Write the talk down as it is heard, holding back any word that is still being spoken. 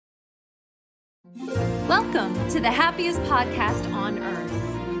Welcome to the happiest podcast on earth.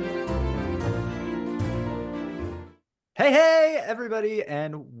 Hey, everybody,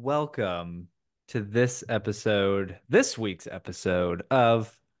 and welcome to this week's episode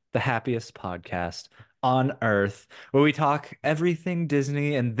of the happiest podcast on earth, where we talk everything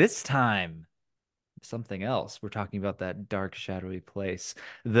Disney, and this time, something else. We're talking about that dark, shadowy place.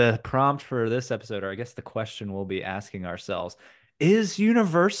 The prompt for this episode, or I guess the question we'll be asking ourselves, is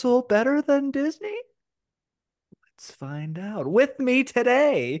Universal better than Disney? Let's find out. With me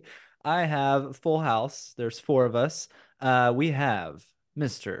today, I have Full House. There's four of us. We have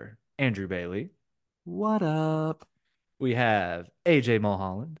Mr. Andrew Bailey. What up? We have AJ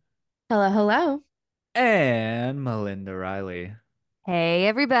Mulholland Hello, hello. and Melinda Riley. Hey,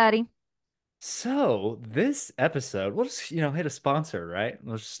 everybody. So this episode, we'll just, hit a sponsor, right?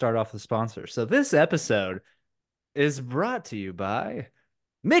 Let's just start off with a sponsor. So this episode is brought to you by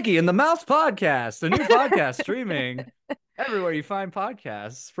Mickey and the Mouse Podcast, a new podcast streaming everywhere you find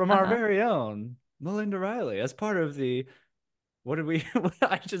podcasts from our Uh-huh. very own Melinda Riley as part of the what did we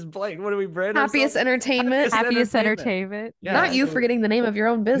I just blanked. What did we brand Happiest ourselves? entertainment. Happiest entertainment. Not Yeah, you Yes. so forgetting the name of your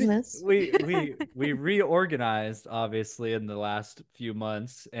own we business. we reorganized obviously in the last few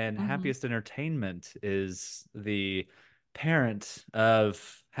months, and Mhm. Happiest Entertainment is the parent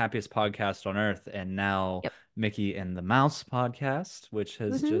of Happiest Podcast on Earth, and now Yep. Mickey and the Mouse Podcast, which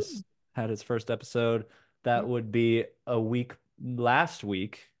has Woohoo. just had its first episode. That Yep. would be a week last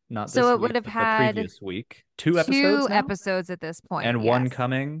week, not So this it would week, have but the had previous week. Two two episodes now, episodes at this point. and one Yes.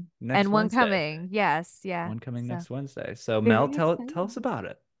 coming next And one Wednesday. coming. Yes. Yeah. One coming So next Wednesday. So Mel, very tell us exciting. about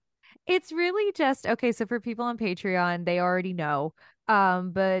it. It's really just okay. So for people on Patreon, they already know.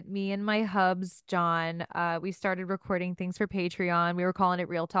 But me and my hubs, John, we started recording things for Patreon. We were calling it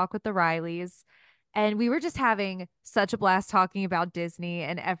Real Talk with the Rileys. And we were just having such a blast talking about Disney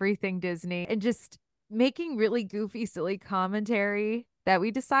and everything Disney and just making really goofy, silly commentary that we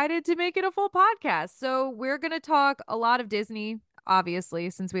decided to make it a full podcast. So we're going to talk a lot of Disney, obviously,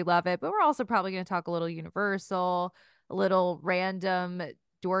 since we love it, but we're also probably going to talk a little Universal, a little random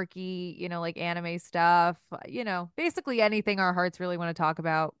dorky, like anime stuff, basically anything our hearts really want to talk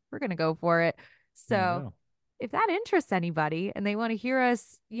about. We're going to go for it. There you So go. if that interests anybody and they want to hear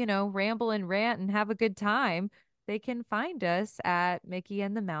us, ramble and rant and have a good time, they can find us at Mickey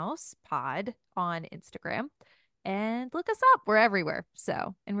and the Mouse Pod on Instagram and look us up. We're everywhere.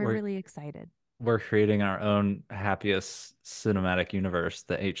 So, and we're We're really excited. we're creating our own happiest cinematic universe,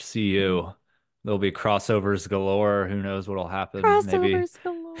 the Mhm. HCU. There'll be crossovers galore. Who knows what'll happen? Maybe Crossovers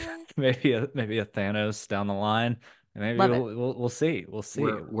galore. maybe a Thanos down the line. Maybe Love it. we'll see. We'll see.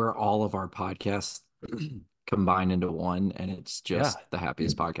 We're all of our podcasts combined into one, and it's Yeah. just the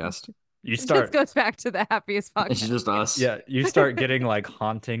happiest podcast. You It just start goes back to the happiest It's podcast. just us. Yeah, you start getting like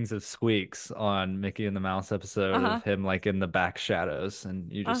hauntings of Squeaks on Mickey and the Mouse episode Uh-huh. of him like in the back shadows,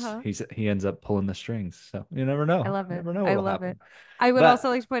 and Uh-huh. he ends up pulling the strings. So you never know. I love You it. never know I what'll love it. happen. I would But also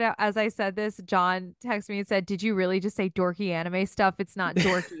like to point out, as I said this, John texted me and said, "Did you really just say dorky anime stuff? It's not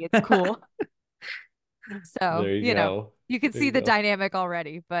dorky, it's cool." So, there you go. you can There see you the go. dynamic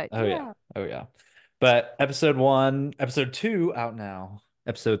already, but Oh yeah. yeah. Oh yeah. But episode two out now.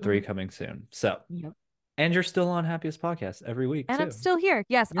 Episode three Mhm. coming soon. So, Yep. and you're still on Happiest Podcast every week And I'm too. still here.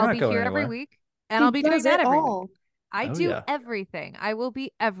 Yes, You're I'll not be going here every anywhere. week, and She I'll be doing does that it every week. all. I Oh do yeah. everything. I will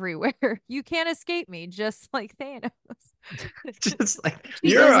be everywhere. You can't escape me, just like Thanos. Just like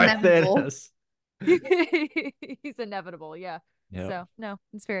She you're is our inevitable. Thanos. He's inevitable. Yeah. Yep. So, no,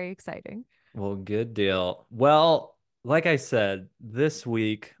 it's very exciting. Well, good deal. Well, like I said, this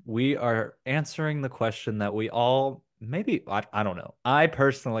week we are answering the question that we all maybe I don't know. I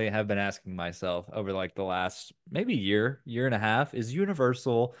personally have been asking myself over like the last maybe year and a half, is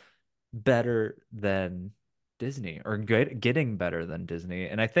Universal better than Disney or getting better than Disney?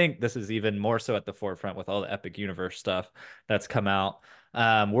 And I think this is even more so at the forefront with all the Epic Universe stuff that's come out.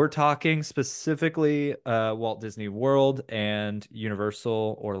 We're talking specifically Walt Disney World and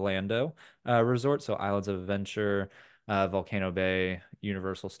Universal Orlando Resort, so Islands of Adventure, Volcano Bay,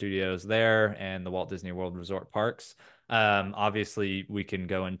 Universal Studios there, and the Walt Disney World Resort parks. Obviously, we can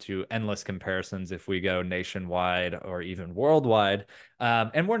go into endless comparisons if we go nationwide or even worldwide.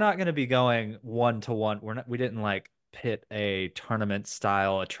 And we're not going to be going one to one. We didn't like pit a tournament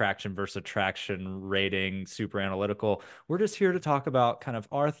style attraction versus attraction rating, super analytical. We're just here to talk about kind of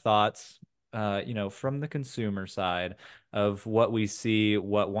our thoughts, from the consumer side of what we see,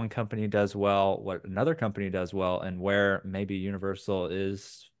 what one company does well, what another company does well, and where maybe Universal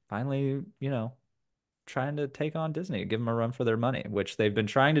is finally, trying to take on Disney, give them a run for their money, which they've been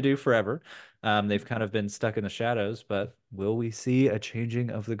trying to do forever. They've kind of been stuck in the shadows, but will we see a changing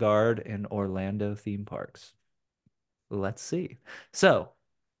of the guard in Orlando theme parks? Let's see. So,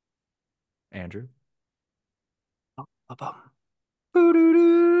 Andrew. Ba-bum.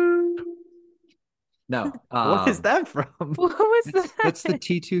 Boo-doo-doo. No, What is that from? What was that's the that?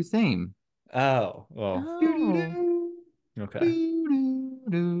 T2 theme. Oh, well, Oh. okay.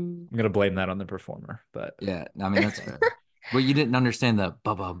 Doo-doo-doo. I'm gonna blame that on the performer, but Yeah, I mean that's fair. But you didn't understand the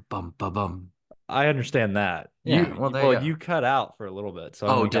ba-bum bum ba-bum. I understand that. Yeah, well there Well, you go. you cut out for a little bit, so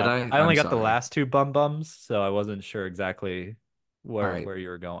Oh, did I? I I'm only got the sorry. last two bum bums, so I wasn't sure exactly All right. where you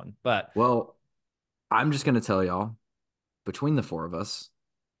were going. But Well, I'm just gonna tell y'all, between the four of us,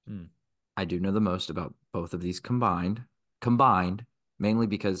 hmm. I do know the most about both of these combined. Combined, mainly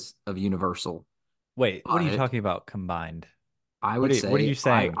because of Universal. Wait, what are you But talking about combined? I would What are you say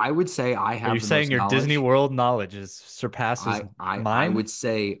saying? I would say I Are you have the saying most your Disney knowledge. World knowledge surpasses I mine? would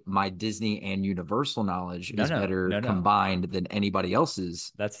say my Disney and Universal knowledge No, is no, better no, no. combined than anybody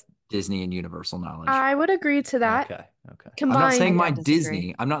else's That's Disney and Universal knowledge. I would agree to that. okay. Okay. I'm not Combined, saying yeah, my disagree.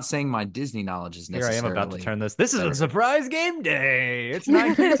 Disney. I'm not saying my Disney knowledge is Here I am about to necessarily turn this. This is a better. surprise game day. It's an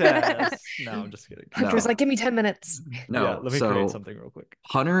IQ test. No, I'm just kidding. Hunter's No, like, give me 10 minutes. Yeah, no. let me create So something real quick.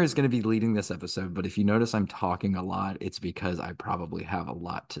 Hunter is going to be leading this episode, but if you notice I'm talking a lot, it's because I probably have a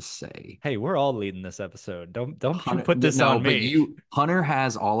lot to say. Hey, we're all leading this episode. Don't you Hunter, put this no, on but me. Hunter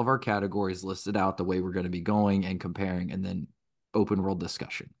has all of our categories listed out the way we're going to be going and comparing, and then open world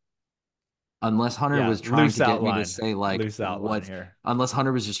discussion. Unless Hunter Yeah, was trying to get me to outline. say like Loose outline what, here. unless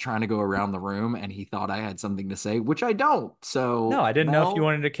Hunter was just trying to go around the room and he thought I had something to say, which I don't. No, So I didn't know if you Mel,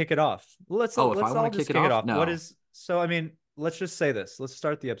 wanted to kick it off. oh, if I Let's all want to just kick it kick it off, off. What no. is so I mean, let's just say this. Let's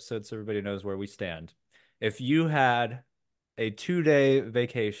start the episode so everybody knows where we stand. If you had a 2-day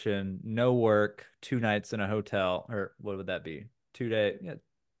vacation, no work, 2 nights in a hotel, or what would that be? 2 day, yeah,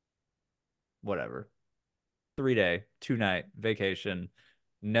 whatever. 3-day, 2 night vacation,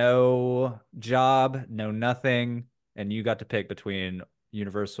 no job, no nothing, and you got to pick between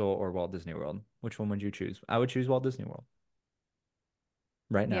Universal or Walt Disney World. Which one would you choose? I would choose Walt Disney World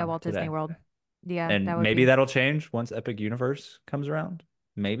right Yeah, now, Walt Disney today. World. Yeah, And that would maybe be. that'll change once Epic Universe comes around.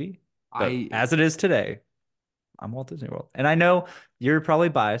 Maybe. But I as it is today, I'm Walt Disney World. And I know you're probably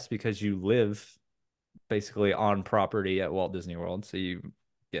biased because you live basically on property at Walt Disney World, so you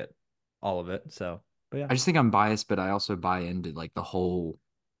get all of it. So, but yeah. I just think I'm biased, but I also buy into like the whole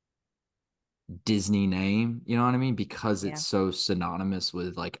Disney name, you know what I mean? Because Yeah. it's so synonymous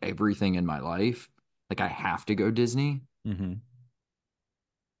with like everything in my life. Like I have to go Disney. Mm-hmm.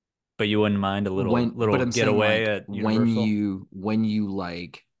 But you wouldn't mind a But little I'm saying getaway like at Universal? when you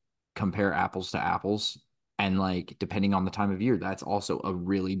like compare apples to apples and like depending on the time of year, that's also a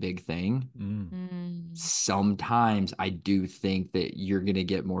really big thing. Mm. Mm. Sometimes I do think that you're gonna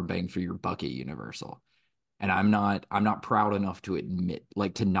get more bang for your buck at Universal. And I'm not proud enough to admit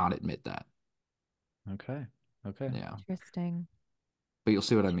like to not admit that. Okay. Okay. Yeah. Interesting. But you'll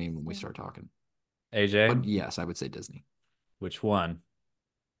see what I mean when we Interesting. start talking. AJ, But yes, I would say Disney. which one?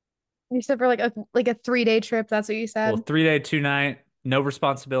 You said for like a 3-day trip, that's what you Well, said. 3-day, 2 night, no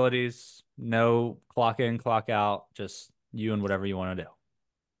responsibilities, no clock in, clock out, just you and whatever you want to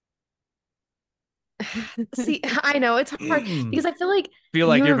See, I know it's hard do. because I feel like Feel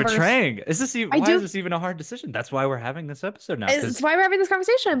like you're universe. betraying. Is this even, I why is do. this even a hard decision? That's why we're having this episode now, It's because why we're having this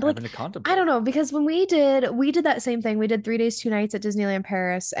conversation. we're But having like, to I contemplate. don't know because when we did that same thing. We did 3 days, 2 nights at Disneyland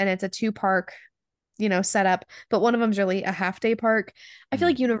Paris, and it's a two park, setup. But one of them's really a half day park. I feel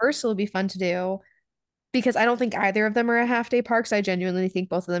Mm. like Universal would be fun to do because I don't think either of them are a half day parks. I genuinely think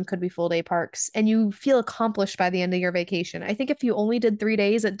both of them could be full day parks, and you feel accomplished by the end of your vacation. I think if you only did 3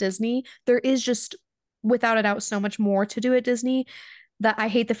 days at Disney, there is just without a doubt so much more to do at Disney that I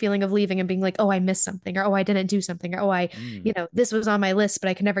hate the feeling of leaving and being like, oh, I missed something, or oh, I didn't do something, or oh, Mm. this was on my list, but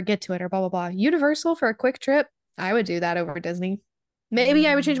I can never get to it, or blah, blah, blah. Universal for a quick trip, I would do that over Disney. Maybe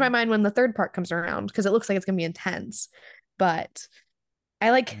I would change my Mm. mind when the third part comes around because it looks like it's going to be intense. But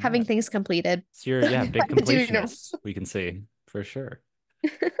I like All having right. things completed. It's your, yeah, big I do completionist, we can see for sure.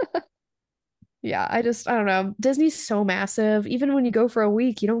 Yeah, I don't know. Disney's so massive. Even when you go for a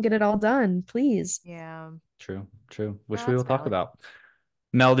week, you don't get it all done. Please. Yeah. True, true. No, Which we that's will talk valid. about.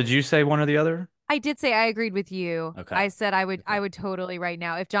 Mel, did you say one or the other? I did say I agreed with you. Okay. I said I Okay. would totally right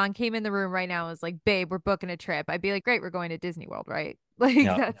now. If John came in the room right now and was like, "Babe, we're booking a trip," I'd be like, "Great, we're going to Disney World, right?" Like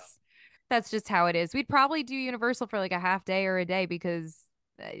Yeah. that's just how it is. We'd probably do Universal for like a half day or a day because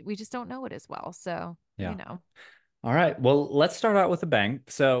we just don't know it as well. So, Yeah. All right. Well, let's start out with a bang.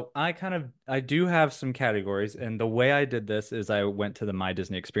 So I do have some categories, and the way I did this is I went to the My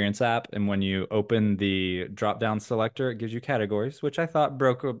Disney Experience app, and when you open the drop-down selector, it gives you categories, which I thought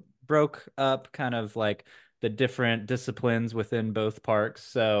broke up kind of like the different disciplines within both parks.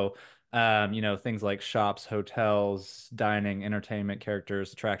 So, things like shops, hotels, dining, entertainment,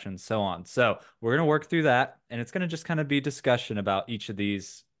 characters, attractions, so on. So we're gonna work through that, and it's gonna just kind of be discussion about each of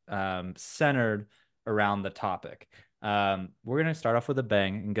these centered around the topic. We're going to start off with a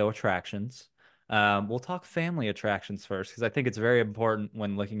bang and go attractions. We'll talk family attractions first because I think it's very important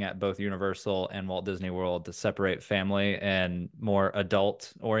when looking at both Universal and Walt Disney World to separate family and more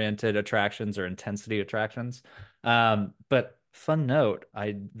adult-oriented attractions or intensity attractions. But fun note,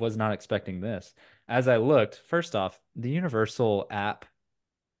 I was not expecting this. As I looked, first off, the Universal app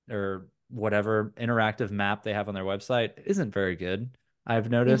or whatever interactive map they have on their website isn't very good. I've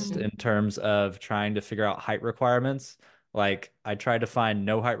noticed Mhm. in terms of trying to figure out height requirements. Like I tried to find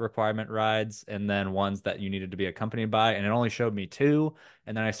no height requirement rides and then ones that you needed to be accompanied by, and it only showed me two.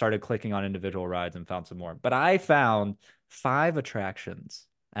 And then I started clicking on individual rides and found some more. But I found five attractions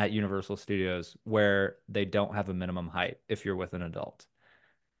at Universal Studios where they don't have a minimum height if you're with an adult.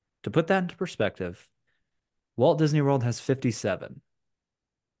 To put that into perspective, Walt Disney World has 57.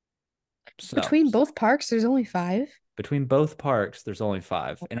 So Between both parks, there's only five. between both parks, there's only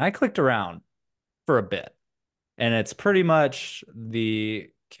five. And I clicked around for a bit, and it's pretty much the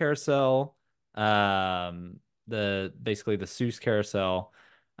carousel, the basically the Seuss carousel.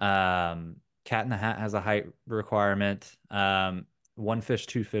 Cat in the Hat has a height requirement. One fish,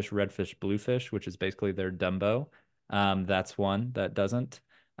 two fish, red fish, blue fish, which is basically their Dumbo. That's one that doesn't.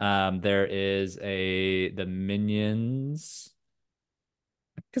 There is the Minions.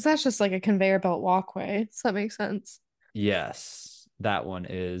 Because that's just like a conveyor belt walkway. So that makes sense. Yes, that one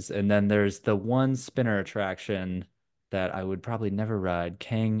is. And then there's the one spinner attraction that I would probably never ride,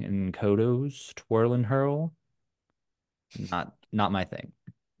 Kang and Kodo's Twirl and Hurl. Not my thing.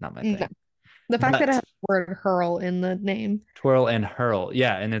 Not my No. thing. The fact that it has But the word hurl in the name. Twirl and Hurl.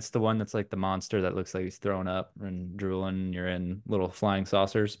 Yeah, and it's the one that's like the monster that looks like he's throwing up and drooling, and you're in little flying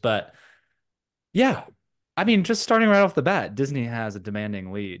saucers. But yeah, I mean, just starting right off the bat, Disney has a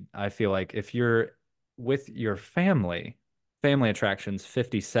demanding lead. I feel like if you're with your family attractions,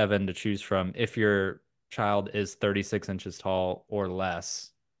 57 to choose from if your child is 36 inches tall or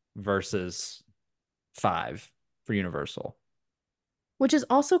less versus five for Universal. Which is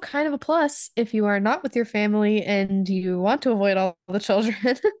also kind of a plus if you are not with your family and you want to avoid all the children.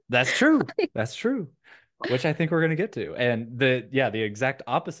 That's true. That's true. Which I think we're going to get to. And the exact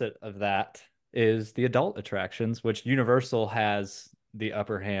opposite of that is the adult attractions, which Universal has the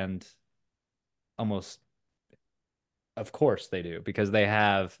upper hand almost. Of course they do, because they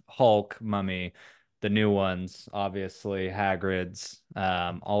have Hulk, Mummy, the new ones, obviously, Hagrid's,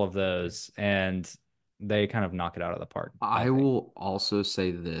 all of those, and they kind of knock it out of the park, I I think. will also say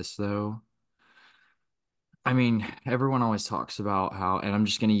this though. I mean, everyone always talks about how, and I'm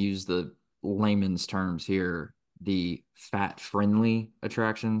just going to use the layman's terms here, the fat friendly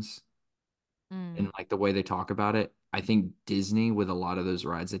attractions Mm. and like the way they talk about it. I think Disney, with a lot of those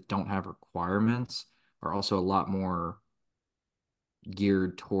rides that don't have requirements, are also a lot more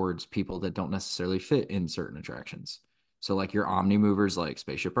geared towards people that don't necessarily fit in certain attractions. So like your Omni movers like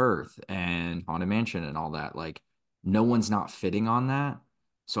Spaceship Earth and Haunted Mansion and all that, like no one's not fitting on that.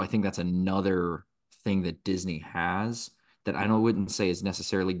 So I think that's another thing that Disney has that I don't wouldn't say is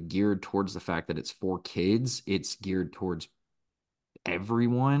necessarily geared towards the fact that it's for kids. It's geared towards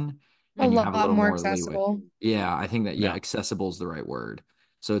everyone A and you Mhm. have a lot little more more leeway. accessible. Yeah, I think that yeah, Yeah. accessible is the right word.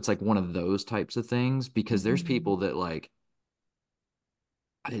 So it's like one of those types of things because there's Mhm. people that like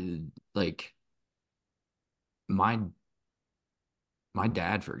I like my my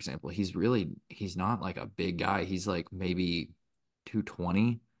dad, for example, he's not like a big guy. He's like maybe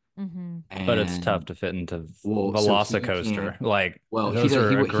 220. Mhm. But it's tough And to fit into well, so he can't Velocicoaster. Like, well, those are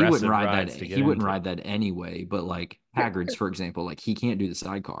he wouldn't aggressive ride rides to that get he wouldn't into. ride that anyway, but like Hagrid's, for example, like he can't do the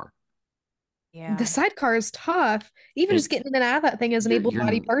sidecar. The Yeah. sidecar is tough. Even just It getting in and out of that thing as an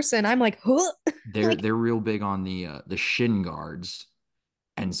able-bodied person, I'm like, huh? Like, they're real big on the shin guards.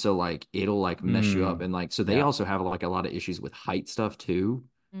 And so like it'll like mess you up Mm, and like so they yeah. also have like a lot of issues with height stuff too.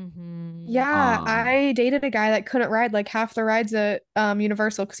 Mhm. yeah, Um I dated a guy that couldn't ride like half the rides at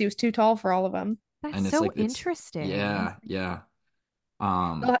Universal because he was too tall for all of them. That's and it's so like it's interesting. yeah, yeah.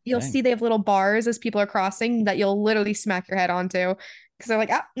 Um, You'll Dang. see they have little bars as people are crossing that you'll literally smack your head onto because they're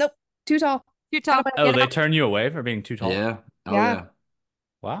like, ah, nope, too tall. Utah. Gotta Oh, get they out. turn you away for being too tall? yeah. Oh Yeah. yeah.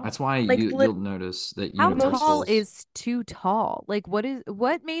 Wow. That's why Like you'll notice that How tall Universals. is too tall? Like what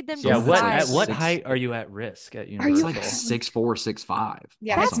made them Yeah, Some of it's what like at decide? what six. height are you at risk at are It's you like Universal? 6'4", 6'5"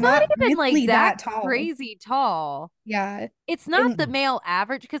 Yeah, on it's That's some of not not them. even like really that that tall. crazy tall. Yeah. It's not the And male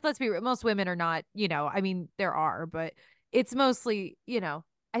average because let's be real, most women are not, I mean, there are, but it's mostly,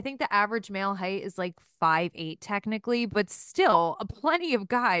 I think the average male height is like 5'8" technically, but still, plenty of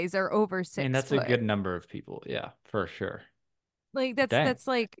guys are over I mean, six that's a foot. good number of people. Yeah, for sure. Like Dang. that's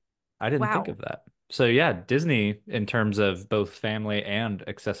like, I didn't think wow. of that. So yeah, Disney, in terms of both family and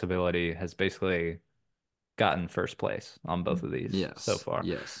accessibility, has basically gotten first place on both of these so Yes, far.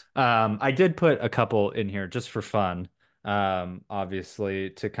 yes. I did put a couple in here just for fun, obviously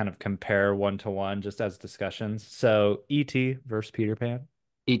to kind of compare one to one, just as discussions. So E.T. versus Peter Pan.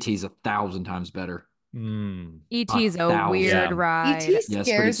 ET's 1,000 times better. Hmm. ET A is a weird Yeah, thousand. ride. ET Yes, but it's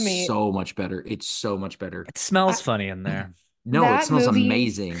scares me. so much better. It's so much better. it smells I, funny in there. No, it that smells movie.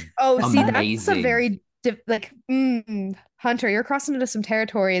 amazing. Oh, see, that's a Amazing. very like Hunter, you're crossing into some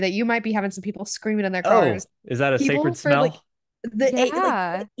territory that you might be having some people screaming in their cars. Oh, is that a sacred People for smell? the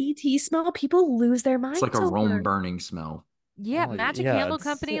Yeah. ET smell, people lose their It's like minds a Rome over. burning smell. Yeah, Oh Magic yeah, Candle it's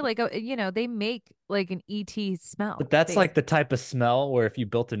Company, like they make like an ET but smell, that's like the basically. type of smell where if you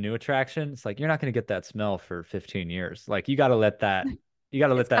built a new attraction, it's like you're not going to get that smell for 15 years. Like you got to let It's that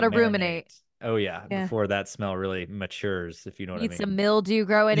gotta ruminate. marinate. Oh yeah, Yeah. before that smell really matures, if you know what I Need some mean. mildew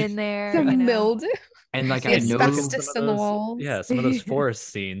growing in there, The mildew, And like the I And you look at know some asbestos of in the those, walls. yeah, some of those forest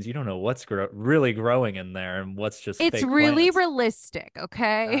scenes, you don't know what's really growing in there and what's just It's fake really plants. realistic,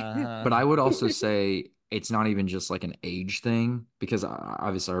 okay? but Uh-huh. I would also say it's not even just like an age thing because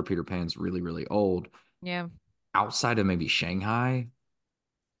obviously our Peter Pan's really, really old. Yeah. Outside of maybe Shanghai,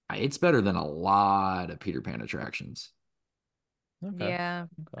 it's better than a lot of Peter Pan attractions. Okay. Yeah.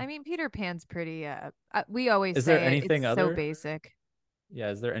 Okay. I mean, Peter Pan's pretty we always Is there say it. anything It's so other? basic. Yeah,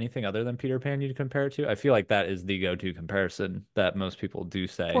 is there anything other than Peter Pan you'd compare it to? I feel like that is the go-to comparison that most people do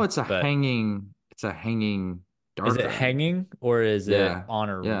Well, say, but it's a hanging is dark it ride. hanging or is it Yeah.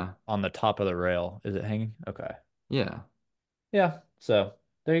 Yeah. on the top of the rail? Is it hanging? Okay. Yeah. Yeah. So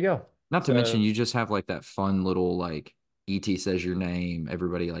there you go. Not to mention So you just have like that fun little like ET says your name,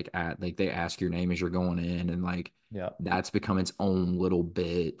 everybody like they ask your name as you're going in and like yeah. that's become its own little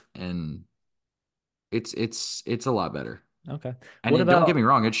bit and it's a lot better. Okay. And What don't get me about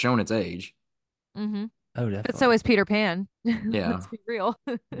wrong, it's shown its age. Mm-hmm. oh But so definitely. is Peter Pan. Yeah. Let's be real.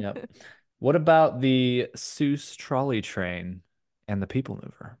 Yep. What about the Seuss trolley train and the People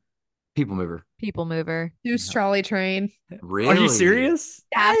Mover? People mover. People mover. Zeus Yeah. trolley train. Are you Really? serious?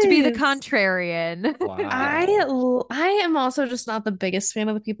 Have to be the Yes. contrarian. Wow. I am also just not the biggest fan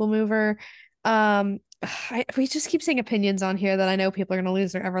of the people mover. We just keep saying opinions on here that I know people are going to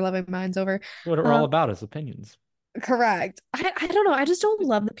lose their ever loving minds over. That's what we're all Um, about is opinions. Correct. I don't know. I just don't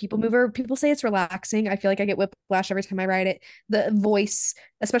love the people mover. People say it's relaxing. I feel like I get whiplash every time I ride it. The voice,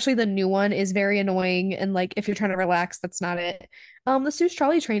 especially the new one, is very annoying. And like if you're trying to relax, that's not it. The Seuss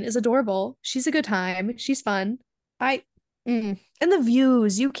Trolley Train is adorable. She's a good time. She's fun. I and the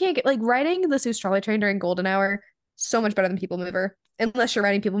views. You can't get like riding the Seuss Trolley Train during golden hour, so much better than People Mover. Unless you're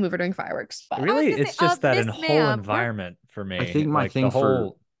riding People Mover during fireworks. But I was Really, gonna say, it's just that in Miss whole Ma'am, we're environment for I me, think my like the thing for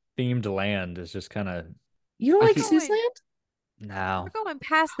whole themed land is just kind of you don't I like think Seuss going Land? now. we're going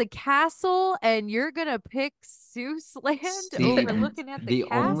past the castle and you're gonna pick Seuss Land see over looking at the the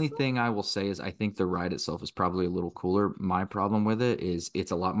only castle? thing I will say is I think the ride itself is probably a little cooler. My problem with it is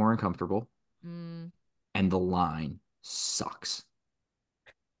it's a lot more uncomfortable Mm. and the line sucks.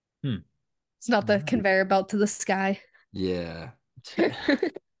 Hmm. It's not the Alright. conveyor belt to the sky. Yeah.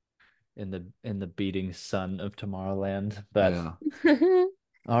 In the beating sun of Tomorrowland. But Yeah.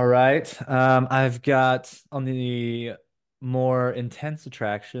 all right. I've got on the more intense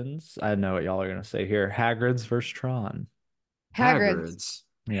attractions. I know what y'all are gonna say here. Hagrid's versus Tron. Hagrid's. Hagrid's.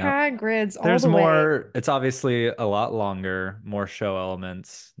 Yeah. Hagrid's all There's the way. more, it's obviously a lot longer, more show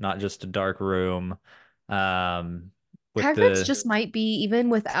elements, not just a dark room. Um, with Hagrid's the just might be, even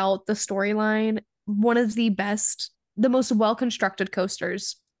without the storyline, one of the best, the most well-constructed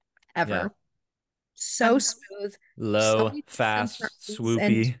coasters yeah, ever. So I'm smooth, so low, many twists and fast, turns, and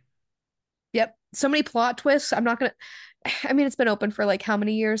swoopy. yep, so many plot twists. I'm not gonna, I mean, it's been open for like how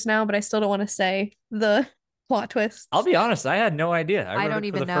many years now, but I still don't want to say the plot I'll twists. be honest, I had no idea. I I rode don't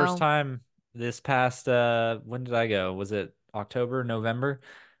it for even the first know. time this past when did I go? Was it October, November?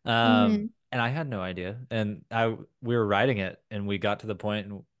 Mhm. And I had no idea. And we were riding it and we got to the point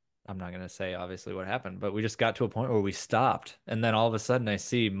and I'm not gonna say obviously what happened, but we just got to a point where we stopped. And then all of a sudden I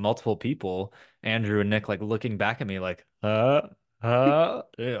see multiple people, Andrew and Nick, like looking back at me like, huh? Yeah,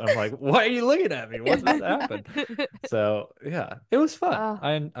 I'm like, why are you looking at me? What just happened? So yeah, it was fun.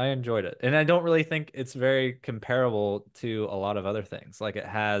 Oh, I enjoyed it. And I don't really think it's very comparable to a lot of other things. Like it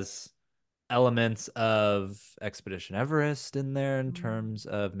has elements of Expedition Everest in there in terms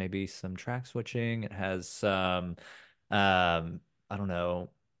of maybe some track switching. It has some I don't know,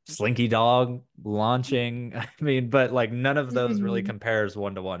 Slinky Dog launching. I mean, but like none of those really Mhm. compares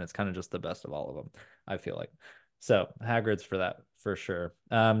one to one. It's kind of just the best of all of them, I feel like. So Hagrid's for that for sure.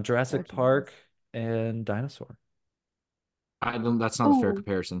 so Jurassic genius. Park and Dinosaur. I don't. That's not a fair Ooh,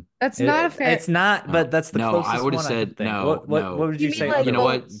 comparison. that's not a fair. It's not, but No, that's the no. I closest would have one I could said think. no, What no. would You you mean say like You other know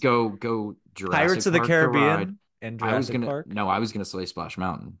what? ones? Go Pirates Jurassic of the Park the ride. Caribbean and Jurassic Park. I was gonna say Splash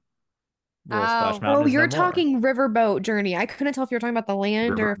Mountain. Well, Splash Oh, Mountain Oh, is no you're more. talking Riverboat Journey. I couldn't tell if you were talking about the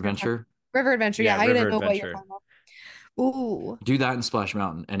land or River if you're talking Adventure. River Adventure. Yeah, Yeah, I River didn't know what you were Adventure. talking about. Ooh, Do that in Splash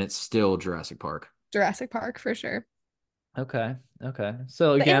Mountain, and it's still Jurassic Park. Jurassic Park for sure. Okay. Okay.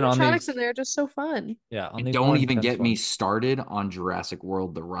 So The again, on animatronics in these, there are just so fun. yeah, on And these don't more even intense get me ones. started on Jurassic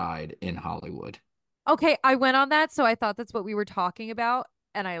World, the ride in Hollywood. okay. I went on that, so I thought that's what we were talking about,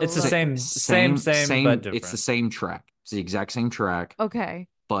 and I It's the Sa- loved it. same, but it's the different. same track. It's the exact same track, Okay.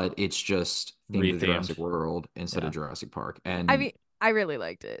 but it's just themed to Rethemed. Jurassic World instead of Yeah. Jurassic Park. I And mean, I really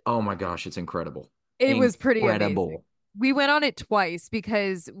liked it. oh my gosh, it's incredible. It was pretty amazing. Incredible. We went on it twice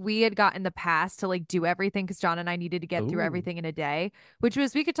because we had got in the past to like do everything because John and I needed to get through Ooh. everything in a day, which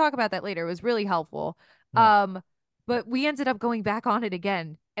was we could talk about that later. It was really helpful. Yeah. But we ended up going back on it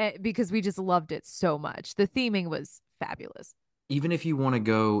again because we just loved it so much. The theming was fabulous. Even if you want to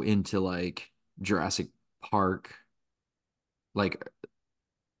go into like Jurassic Park, like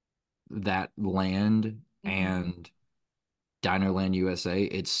that land Hmm. and Dinerland USA,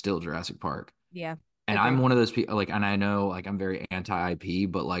 it's still Jurassic Park. Yeah, And I'm agreed. one of those people like, and I know like I'm very anti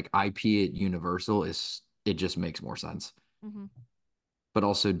IP, but like IP at Universal is it just makes more sense. Hmm. But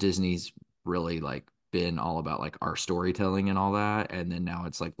also Disney's really like been all about like our storytelling and all that. And then now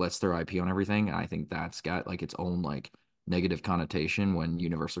it's like let's throw IP on everything. And I think that's got like its own like negative connotation when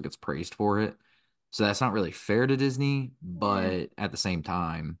Universal gets praised for it. So that's not really fair to Disney, Yeah. but at the same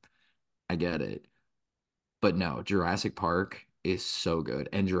time, I get it. But no, Jurassic Park is so good.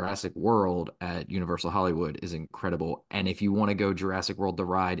 And Jurassic World at Universal Hollywood is incredible. And if you want to go Jurassic World the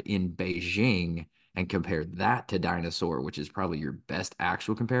ride in Beijing and compare that to Dinosaur, which is probably your best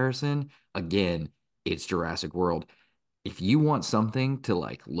actual comparison, again, it's Jurassic World. If you want something to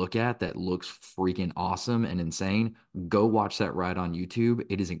like look at that looks freaking awesome and insane, go watch that ride on YouTube.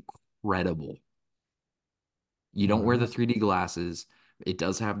 It is incredible. You All don't wear the right. 3D glasses. It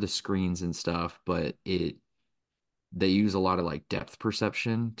does have the screens and stuff, but it they use a lot of like depth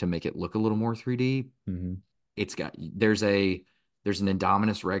perception to make it look a little more 3D. Hmm. It's got there's an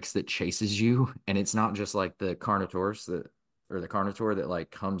Indominus Rex that chases you, and it's not just like the Carnotaurus that or the Carnotaur that like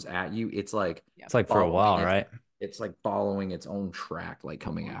comes at you. It's like Yeah. It's like for a following while, it. right? It's like following its own track, like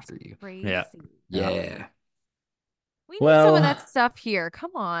coming after you. Yeah. Crazy. Yeah. Yeah. We need some of Well, that stuff here.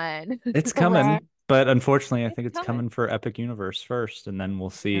 Come on. it's Correct. coming, but unfortunately, I It's think it's coming. coming for Epic Universe first, and then we'll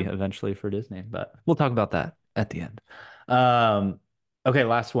see Yeah. eventually for Disney. But we'll talk about that at the end. Um, okay,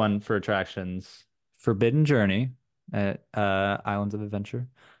 last one for attractions: Forbidden Journey at Islands of Adventure,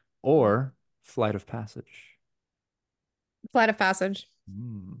 or Flight of Passage. Flight of Passage.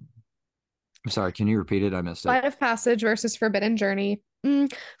 Hmm. I'm sorry, can you repeat it? I missed it. Flight of Passage versus Forbidden Journey.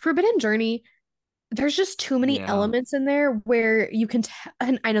 Forbidden Journey, there's just too many Yeah. elements in there where you can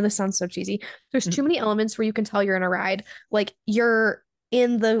and I know this sounds so cheesy. There's too many elements where you can tell you're in a ride. Like you're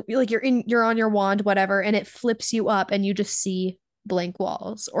on your wand, whatever, and it flips you up and you just see blank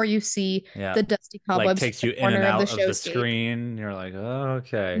walls or you see Yeah, the dusty like cobwebs in takes the you in and corner of the out of the showscape. screen. You're like, oh,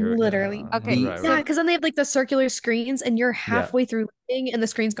 okay, Literally. Okay. right, The Yeah, So right. because then they have like the circular screens and you're Yeah. halfway through leaving and the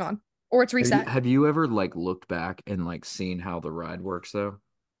screen's gone or it's reset. have you ever like looked back and like seen how the ride works though?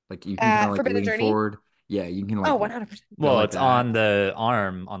 Like you can kind of like Forbidden lean Journey. forward. Yeah, you can Oh, like 100%. go Well, like it's that. on the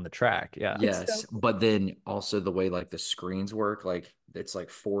arm on the track. Yeah. It's so Yes, cool. but then also the way like the screens work, like it's like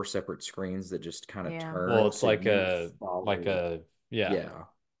four separate screens that just kind of yeah. Well, turn. it's So you like follow. a, yeah. Yeah.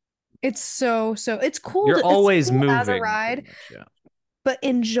 It's so it's cool You're it's always cool as a moving pretty ride, much. Yeah. but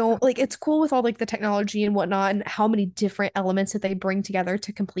enjoy like it's cool with all like the technology and whatnot and how many different elements that they bring together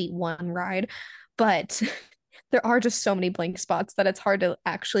to complete one ride. But there are just so many blank spots that it's hard to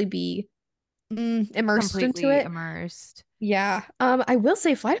actually be immersed into Completely it. immersed. Yeah. I will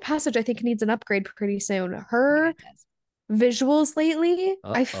say Flight of Passage I think needs an upgrade pretty soon. Yeah, Her it does. visuals lately,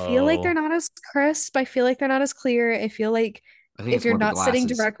 I feel like they're Uh-oh. not as crisp. I feel like they're not as clear. I feel like I think if it's you're more the not sitting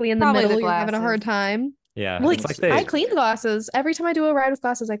glasses. directly in the Probably the middle, you're having a hard glasses. time. Yeah, Like it's like I they clean the glasses every time I do a ride with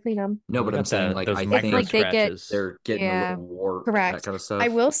glasses. I clean them. No, we but I'm got saying like those I It's micro like think they get, scratches. they're getting a yeah. little warped, that Correct. kind of I stuff.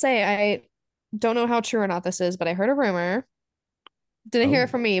 will say I don't know how true or not this is, but I heard a rumor. Didn't hear it Oh,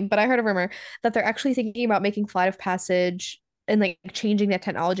 from me, but I heard a rumor that they're actually thinking about making Flight of Passage and like changing that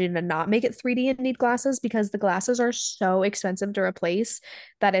technology to not make it 3D and need glasses because the glasses are so expensive to replace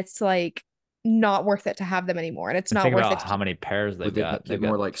that it's like not worth it to have them anymore. And it's and not think worth about it to how keep many pairs they've Would they got. make They've it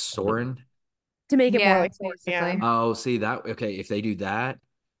more got like all the Soren? to make it more Yeah, like Soren, yeah. basically. Oh, see that? Okay, if they do that,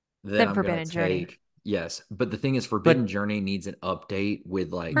 then Then I'm gonna Forbidden Journey, take yes. But the thing is, Forbidden but Journey needs an update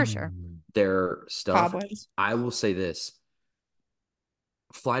with for like sure. their stuff. Cobwebs. I will say this.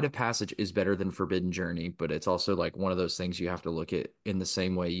 Flight of Passage is better than Forbidden Journey, but it's also like one of those things you have to look at in the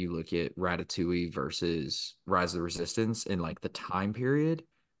same way you look at Ratatouille versus Rise of the Resistance in like the time period.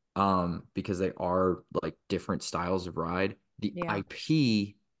 Because they are like different styles of ride. The Yeah.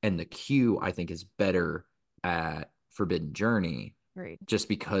 IP and the queue, I think, is better at Forbidden Journey Great. just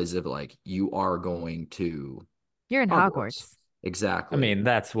because of like you are going to You're in Hogwarts. Hogwarts. I Exactly. mean,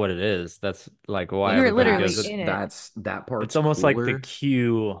 that's what it is. That's like why Like You're everybody literally goes. that's in it. that's that It's part's almost like the cooler.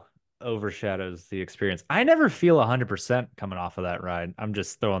 queue overshadows the experience. I never feel 100% coming off of that ride. I'm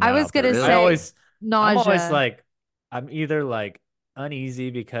just throwing I that was out there. gonna I Really? say always, I'm always nausea. like, I'm either like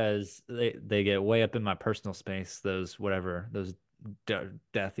uneasy because they get way up in my personal space. Those whatever, those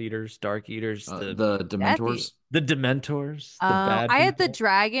Death Eaters, Dark Eaters, The Deathy. Dementors. the Dementors, the bad I had the people.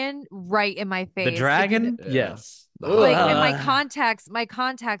 dragon right in my The face. If you dragon, Yeah. yes. The like, and Hydra. Ugh. my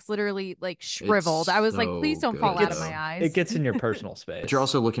contacts literally like shriveled. I It's was like, please so don't It fall good out of my gets though. it eyes. gets in your personal But you're space.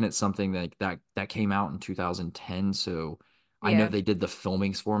 also looking at something that came out in 2010. So I know Yeah. they did the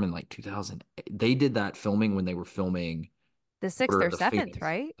filmings for him in like 2000. They did that filming when they were filming The sixth Order or of the seventh, Phoenix,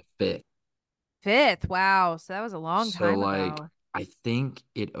 right? the fifth. Fifth. Wow. So that was a long So time like ago. I think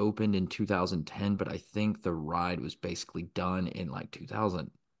it opened in 2010, but I think the ride was basically done in like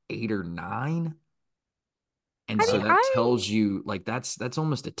 2008 or 9. And I so mean, Wow. that tells you like that's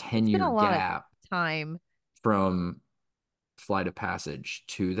almost a it's been 10-year a lot of gap time. from Flight of Passage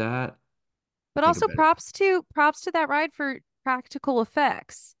to that. But Think also about it. props to that ride for practical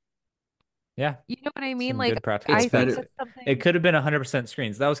effects. Yeah. You know what I mean? Some Like good practical It's I think effects. better. that's It something. could have been 100%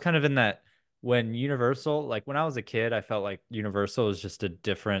 screens. That was kind of in that when Universal, like when I was a kid, I felt like Universal was just a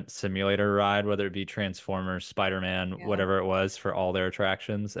different simulator ride, whether it be Transformers, Spider-Man, Yeah. whatever it was for all their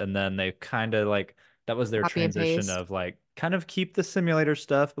attractions. And then they kind of like that was their Copy and transition paste. of like kind of keep the simulator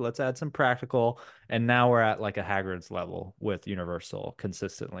stuff, but let's add some practical. And now we're at like a Hagrid's level with Universal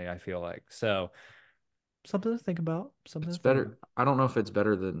consistently, I feel like. So something to think about. Something It's to think about. better. I don't know if it's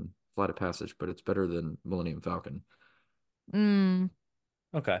better than Flight of Passage, but it's better than Millennium Falcon. Mm,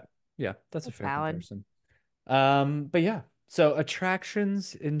 Okay. Yeah, that's a that's fair valid. comparison. But yeah, so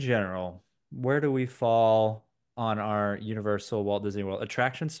attractions in general, where do we fall on our Universal Walt Disney World?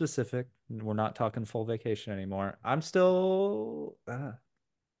 Attraction specific. We're not talking full vacation anymore. I'm still, I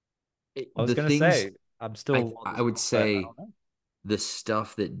was The gonna things say, I'm still Walt I Disney would World, but I say don't know. the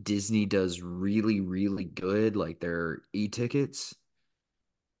stuff that Disney does really, really good, like their e-tickets,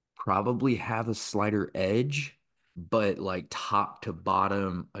 probably have a slighter edge, but like top to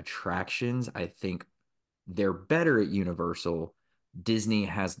bottom attractions, I think they're better at Universal. Disney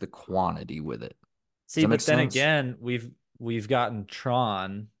has the quantity with it. Does See, that make but then sense? again, we've gotten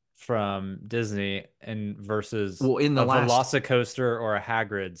Tron from Disney and versus Well, in the a last Velocicoaster or a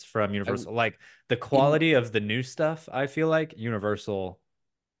Hagrid's from I, Universal. Like the in quality of the new stuff, I feel like Universal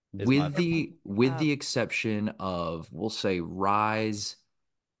is my They're opinion. pumping it with up. the exception of we'll say Rise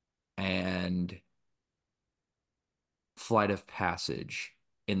and Flight of Passage,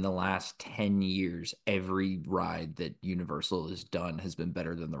 in the last 10 years, every ride that Universal has done has been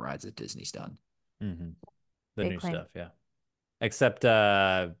better than the rides that Disney's done. Hmm. The Big new claim. stuff, yeah. Except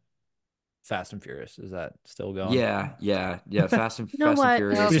Fast and Furious. Is that still going? Yeah, yeah, yeah. You know Fast and what? No We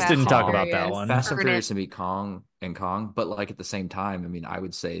Furious just and Fast didn't and talk Kong. about that Furious. one. Fast and Burn it. Furious and be Kong, but like at the same time, I mean, I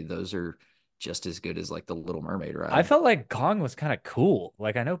would say those are just as good as like the Little Mermaid I ride. felt like Kong was kind of cool.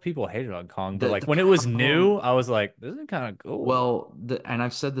 Like I know people hated on Kong, but The like when it was new, problem I was like, this is kind of cool. Well, and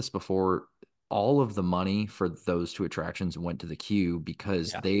I've said this before, all of the money for those two attractions went to the queue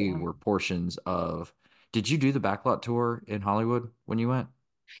because Yeah. they Yeah. were portions of. Did you do the backlot tour in Hollywood when you went?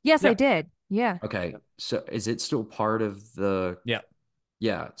 Yes, I Yeah. did. Yeah. Okay, so is it still part of the? Yeah.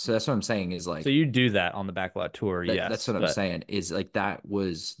 Yeah, so that's what I'm saying is So like you do that on the backlot tour, that's yes. what I'm But saying is like that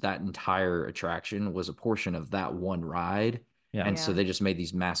entire attraction was a portion of that one ride, yeah. and so Yeah. they just made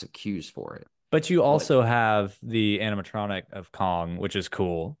these massive queues for it. But you But also have the animatronic of Kong, which is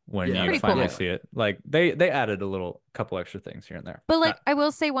cool when yeah, you Pretty cool. finally yeah, see it. Like they added a little couple extra things here and there. But like I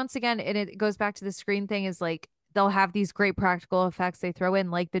will say once again, and it goes back to the screen thing, is like they'll have these great practical effects they throw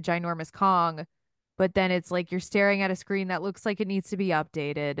in, like the ginormous Kong, but then it's like you're staring at a screen that looks like it needs to be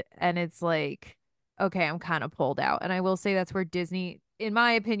updated, and it's like, okay, I'm kind of pulled out. And I will say that's where Disney, in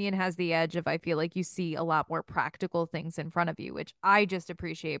my opinion, has the edge of I feel like you see a lot more practical things in front of you, which I just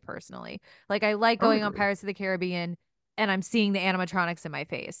appreciate personally. Like I like I would going on agree. Pirates of the Caribbean and I'm seeing the animatronics in my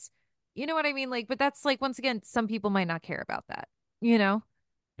face. You know what I mean? Like, but that's like once again, some people might not care about that, you know?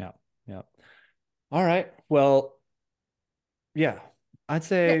 Yeah. Yeah. All right. Well, yeah. I'd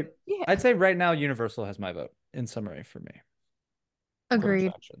Yeah. say Yeah. I'd say right now Universal has my vote in summary for me for Agreed.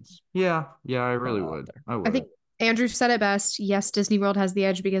 attractions. Yeah, I Throwing really it out would. there. I I would. think Andrew said it best. Yes, Disney World has the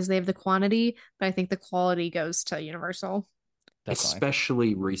edge because they have the quantity, but I think the quality goes to Universal. Definitely.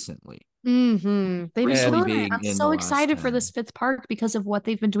 Especially recently. They've been Recently killing And it. being I'm in the so last excited for this 10. fifth park because of what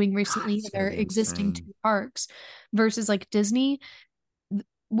they've been doing God, recently in it's gonna their be existing insane. two parks versus like Disney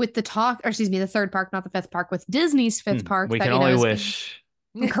with the talk, or excuse me, the third park, not the fifth park, with Disney's fifth park we that, can only is being wish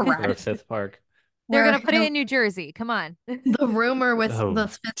for a correct. fifth park. They're Where gonna put it in New Jersey. Come on. the rumor with Oh the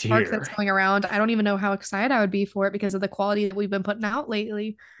fifth park that's dear. going around, I don't even know how excited I would be for it because of the quality that we've been putting out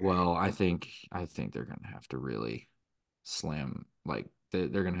lately. Well, I think they're gonna have to really slam like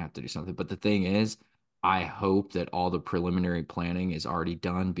they're gonna have to do something. But the thing is, I hope that all the preliminary planning is already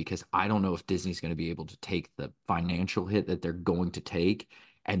done because I don't know if Disney's gonna be able to take the financial hit that they're going to take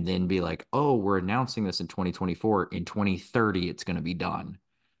and then be like, oh, we're announcing this in 2024. In 2030, it's gonna be done.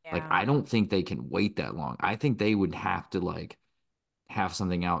 Like, Yeah. I don't think they can wait that long. I think they would have to like have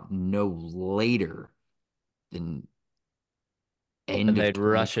something out no later than And end of they'd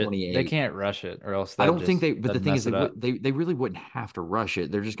rush it. They 2028. can't rush it, or else I they'd don't think just they, but the they'd thing is, mess it up. they really wouldn't have to rush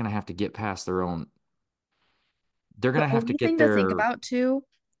it. They're just going to have to get past their own. They're going The to have to only get thing to think their. about too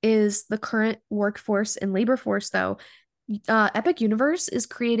is the current workforce and labor force, though. Epic Universe is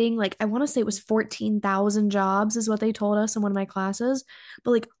creating, like, I want to say it was 14,000 jobs, is what they told us in one of my classes.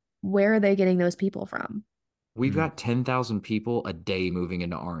 But, like, where are they getting those people from? We've Hmm. got 10,000 people a day moving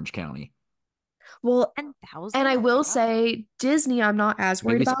into Orange County. Well, and 10,000? I Oh my will God. say Disney, I'm not as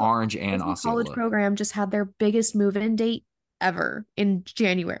Maybe worried it's about. Orange and Disney College Osceola. Program just had their biggest move-in date ever in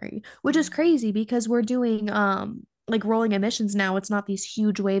January, which is crazy because we're doing like rolling admissions now. It's not these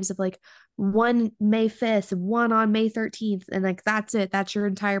huge waves of like one May 5th, one on May 13th, and like that's it. That's your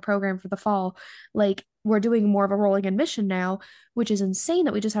entire program for the fall. Like we're doing more of a rolling admission now, which is insane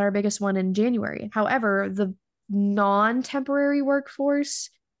that we just had our biggest one in January. However, the non-temporary workforce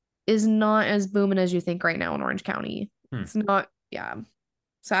is not as booming as you think right now in Orange County. Hmm. It's not, yeah.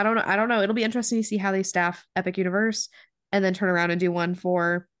 So I don't know. I don't know. It'll be interesting to see how they staff Epic Universe and then turn around and do one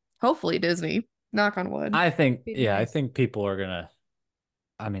for hopefully Disney. Knock on wood. I think, Be yeah, I nice. think people are gonna.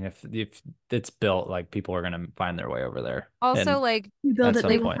 I mean, if it's built, like people are gonna find their way over there, Also, and like You build at it, some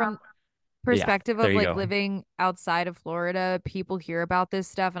they like will point, come. from yeah, perspective there of you like go. living outside of Florida, people hear about this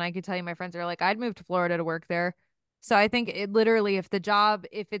stuff, and I could tell you my friends are like, I'd move to Florida to work there. So I think it literally, if the job,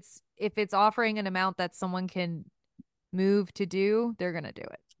 if it's offering an amount that someone can move to do, they're gonna do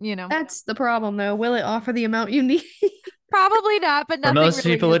it. You know, That's the problem, though. Will it offer the amount you need? probably not, but For nothing most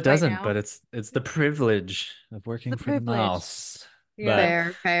really people, is it right doesn't, now. but it's the privilege of It's working the for the privilege. mouse. Yeah. But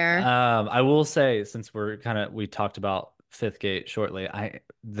Fair, fair. I will say, since we talked about Fifth Gate shortly,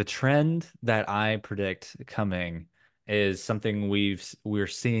 the trend that I predict coming is something we're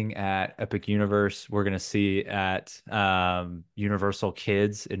seeing at Epic Universe. We're gonna see at Universal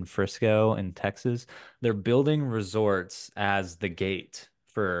Kids in Frisco in Texas. They're building resorts as the gate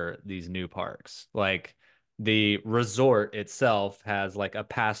for these new parks. Like the resort itself has like a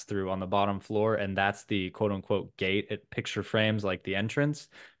pass through on the bottom floor, and that's the quote unquote gate. It picture frames like the entrance,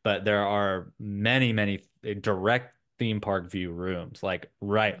 but there are many, many direct theme park view rooms, like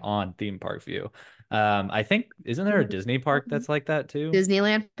right on theme park view. I think isn't there a Disney park that's like that too?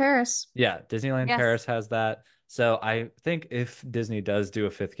 Disneyland Paris. Yeah, Disneyland Yes. Paris has that. So I think if Disney does do a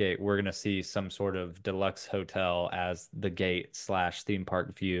fifth gate, we're gonna see some sort of deluxe hotel as the gate slash theme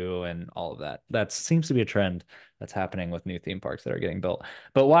park view and all of that. That seems to be a trend that's happening with new theme parks that are getting built.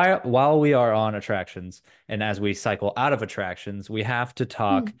 But while we are on attractions and as we cycle out of attractions, we have to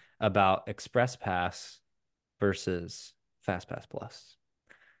talk about Express Pass versus Fast Pass Plus.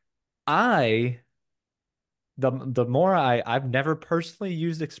 I the more I've never personally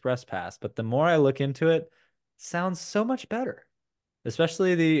used Express Pass, but the more I look into it, sounds so much better.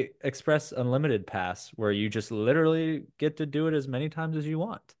 Especially the Express Unlimited Pass, where you just literally get to do it as many times as you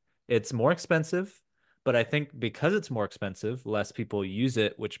want. It's more expensive, But I think because it's more expensive, less people use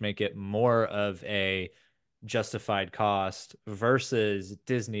it, which make it more of a justified cost versus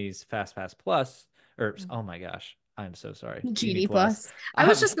Disney's Fast Pass Plus. Or oh my gosh, I'm so sorry, Genie Genie Plus. Plus. I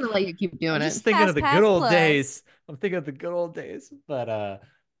was I'm just gonna let you keep I'm doing it. just thinking of Fast the good Pass old Plus. days. I'm thinking of the good old days. But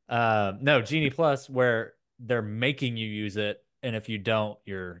no, Genie Plus, where they're making you use it, and if you don't,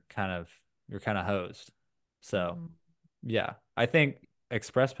 you're kind of hosed. So Mhm. yeah, I think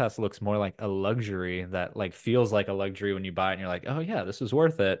Express Pass looks more like a luxury that like feels like a luxury when you buy it and you're like, oh yeah, this is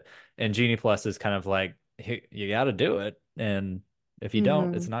worth it. And Genie Plus is kind of like, hey, you got to do it, and if you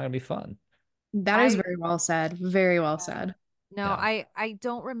don't, it's Mhm. not gonna be fun. That is I very well said. Very well Yeah. said. No, Yeah. I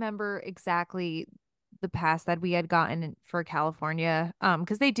don't remember exactly the pass that we had gotten for California.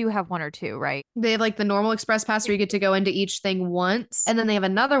 Because they do have one or two, right? They have like the normal express pass where you get to go into each thing once, and then they have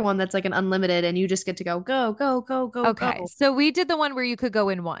another one that's like an unlimited, and you just get to go, Okay, go. so we did the one where you could go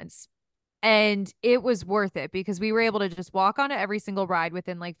in once, and it was worth it because we were able to just walk onto every single ride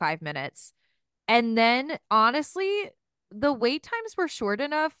within like 5 minutes. And then honestly, the wait times were short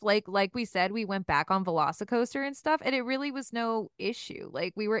enough. Like we said, we went back on Velocicoaster and stuff, and it really was no issue.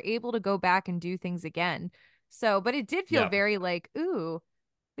 Like we were able to go back and do things again. So, but it did feel Yeah. very like, ooh,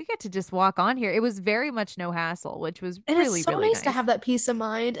 we get to just walk on here. It was very much no hassle, which was And it's really, so really nice to nice. have that peace of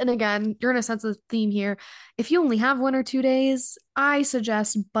mind. And again, you're in a sense of the theme here. If you only have 1 or 2 days, I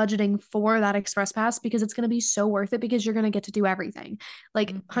suggest budgeting for that express pass because it's going to be so worth it because you're going to get to do everything.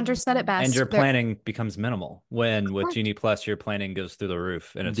 Like Hunter said it Mhm. And your best. There, planning becomes minimal when with correct, Genie Plus, your planning goes through the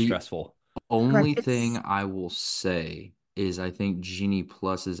roof and it's The stressful. only correct. thing It's I will say is I think Genie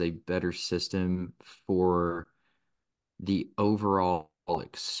Plus is a better system for the overall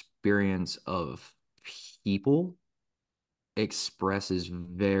experience of people. Express is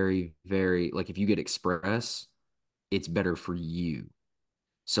very, very like if you get Express, it's better for you.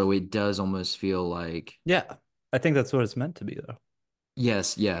 So it does almost feel like Yeah. I think that's what it's meant to be, though.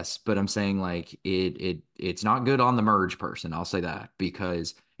 yes, yes, but I'm saying like it's not good on the merge person. I'll say that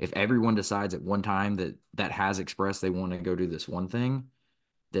because if everyone decides at one time that has Express they want to go do this one thing,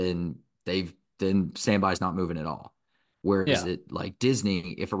 then then standby's not moving at all. Whereas Yeah. it like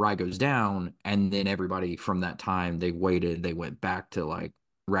Disney, if a ride goes down and then everybody from that time they waited, they went back to like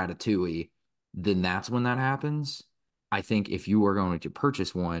Ratatouille, then that's when that happens. I think if you are going to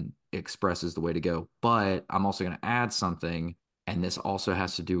purchase one, Express is the way to go. But I'm also going to add something, and this also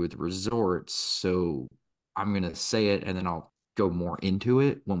has to do with resorts. So I'm going to say it and then I'll go more into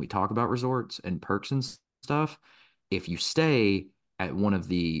it when we talk about resorts and perks and stuff. If you stay at one of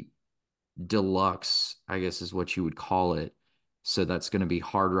the deluxe, I guess is what you would call it. So that's going to be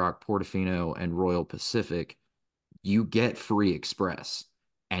Hard Rock, Portofino, and Royal Pacific. You get free express,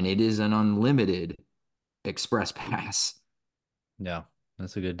 and it is an unlimited express pass. Yeah.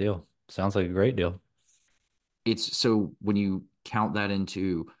 That's a good deal. Sounds like a great deal. It's so when you count that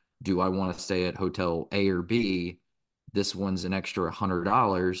into do I want to stay at hotel A or B? This one's an extra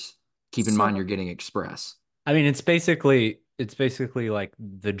 $100. Keep in mind so you're getting express. I mean, it's basically like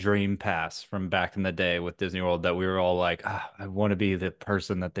the dream pass from back in the day with Disney World that we were all like, ah, I want to be the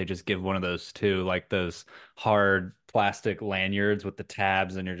person that they just give one of those to, like those hard plastic lanyards with the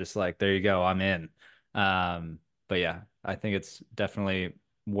tabs, and you're just like, there you go, I'm in. But yeah, I think it's definitely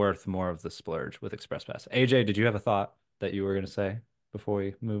worth more of the splurge with Express Pass. AJ, did you have a thought that you were going to say before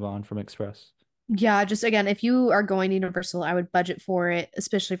we move on from Express? yeah, just again, if you are going to Universal, I would budget for it,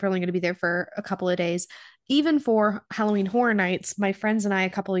 especially if you're only going to be there for a couple of days. Even for Halloween Horror Nights, my friends and I a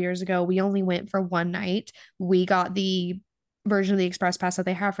couple of years ago, we only went for one night. We got the version of the Express Pass that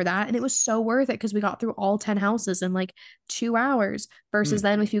they have for that, and it was so worth it because we got through all 10 houses in like 2 hours. Versus Hmm.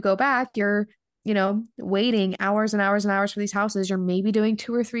 then if you go back, you're, waiting hours and hours and hours for these houses. You're maybe doing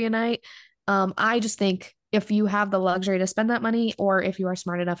two or three a night. I just think if you have the luxury to spend that money, or if you are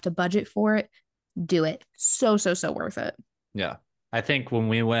smart enough to budget for it, do it. So, so, so worth it. Yeah. I think when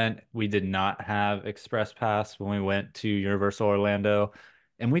we went, we did not have Express Pass when we went to Universal Orlando.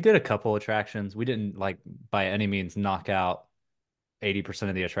 And we did a couple attractions. We didn't like by any means knock out 80%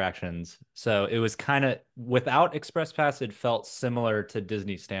 of the attractions. So it was kind of without Express Pass, it felt similar to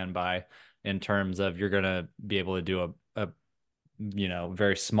Disney Standby in terms of you're gonna be able to do a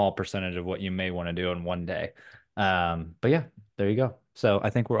very small percentage of what you may want to do in one day. But yeah, there you go. So I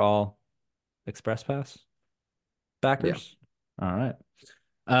think we're all Express Pass Yeah. backers. All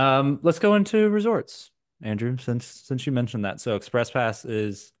right. Let's go into resorts, Andrew, since you mentioned that. So Express Pass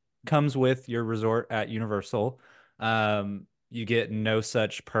is comes with your resort at Universal. You get no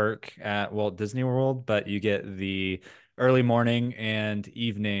such perk at Walt Disney World, but you get the early morning and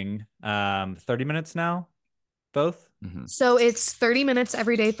evening 30 minutes now. both? Mhm. So it's 30 minutes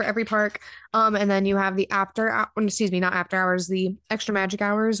every day for every park. And then you have the excuse me, not after hours, the extra magic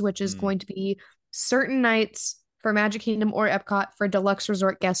hours, which is Mm. going to be certain nights for Magic Kingdom or Epcot for deluxe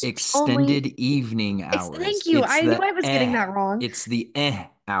resort guests only. Extended evening hours. Thank you. I knew I was getting that wrong. It's the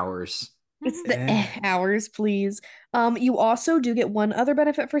hours. It's the Eh. hours, please. You also do get one other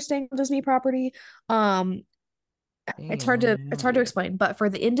benefit for staying on Disney property. Um, it's hard to explain, but for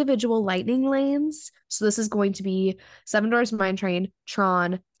the individual lightning lanes, so this is going to be Seven Dwarfs Mine Train,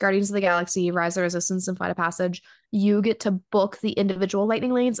 Tron, Guardians of the Galaxy, Rise of Resistance, and Flight of Passage. You get to book the individual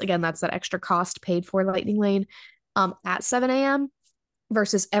lightning lanes. Again, that's that extra cost paid for lightning lane at 7 a.m.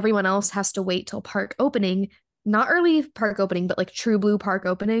 versus everyone else has to wait till park opening, not early park opening, but like true blue park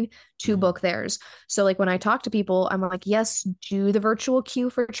opening to Mhm. book theirs. So like when I talk to people, I'm like, yes, do the virtual queue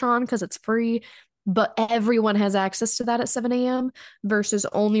for Tron because it's free. But everyone has access to that at 7 a.m. versus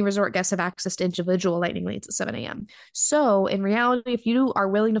only resort guests have access to individual lightning lanes at 7 a.m. So in reality, if you are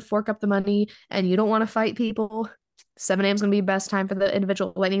willing to fork up the money and you don't want to fight people, 7 a.m. is going to be the best time for the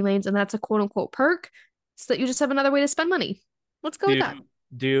individual lightning lanes. And that's a quote unquote perk so that you just have another way to spend money. Let's go with Do that.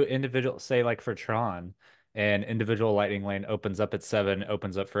 do individual say like for Tron, an individual lightning lane opens up at 7,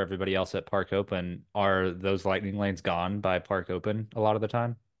 opens up for everybody else at Park Open. Are those lightning lanes gone by Park Open a lot of the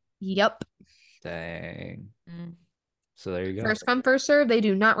time? Yep. Dang. Mm. So there you go. First come, first serve. They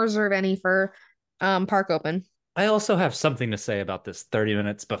do not reserve any for park open. I also have something to say about this 30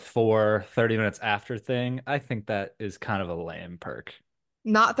 minutes before, 30 minutes after thing. I think that is kind of a lame perk.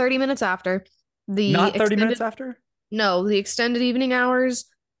 Not 30 minutes after. The Not 30 minutes extended after? no, the extended evening hours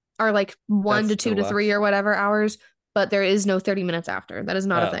are like one That's to two to three deluxe. or whatever hours, but there is no 30 minutes after. That is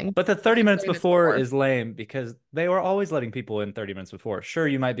not a Oh, thing. but the 30 Only minutes 30 minutes before before. is lame because they were always letting people in 30 minutes before. Sure,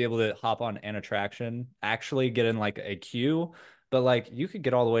 you might be able to hop on an attraction, actually get in like a queue, but like you could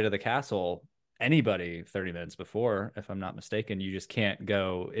get all the way to the castle, anybody 30 minutes before, if I'm not mistaken. You just can't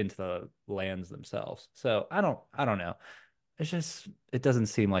go into the lands themselves. So I don't know. It's just it doesn't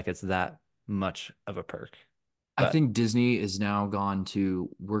seem like it's that much of a perk. I But think Disney is now gone to,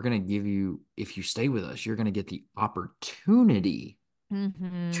 we're going to give you, if you stay with us, you're going to get the opportunity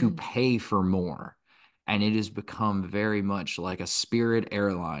to Hmm. pay for more. And it has become very much like a Spirit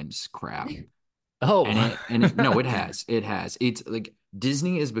Airlines crap. oh, And it no, it has. It's like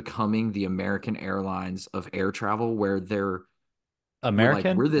Disney is becoming the American Airlines of air travel, where we're like,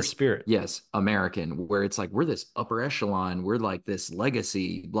 American we're or this, Spirit? yes, American, where it's like we're this upper echelon, we're like this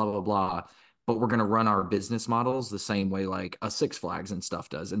legacy, blah blah blah, but we're going to run our business models the same way like a Six Flags and stuff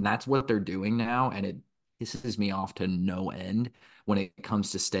does. And that's what they're doing now, and it pisses me off to no end when it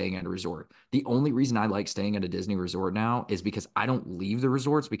comes to staying at a resort. The only reason I like staying at a Disney resort now is because I don't leave the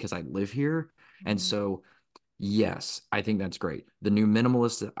resorts because I live here. And so yes, I think that's great. The new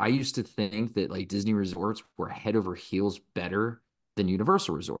minimalist, I used to think that like Disney resorts were head over heels better than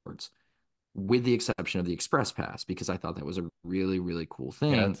Universal resorts, with the exception of the Express Pass, because I thought that was a really, really cool Yeah,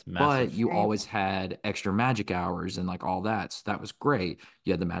 thing. that's massive. But you Right. always had extra magic hours and like all that. So that was great.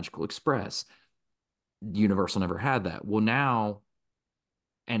 You had the Magical Express. Universal never had that. Well, now,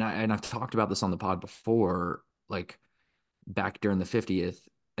 and I've talked about this on the pod before, like back during the 50th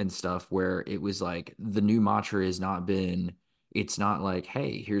and stuff, where it was like the new mantra has not been, it's not like,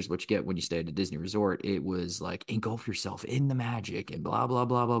 hey, here's what you get when you stay at a Disney resort. It was like, engulf yourself in the magic and blah blah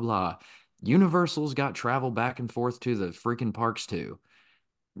blah blah blah. Universal's got travel back and forth to the freaking parks too.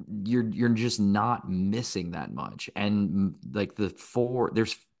 You're just not missing that much. And like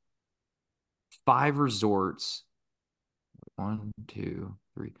there's 5 resorts, one, two,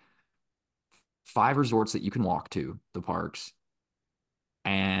 three, 5 resorts that you can walk to the parks,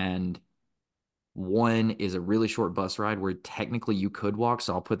 and one is a really short bus ride where technically you could walk.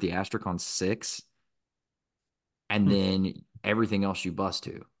 So I'll put the asterisk on 6, and Hmm. then everything else you bus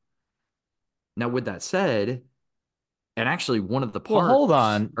to. Now, with that said, and actually one of the Well, hold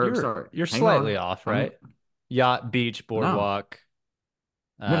parks, on. or sorry, You're hang slightly on. off, I'm right? Yacht, beach, no, boardwalk.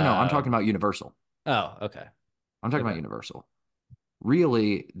 no. I'm talking Um, about Universal. oh, okay. I'm talking about Okay. Universal.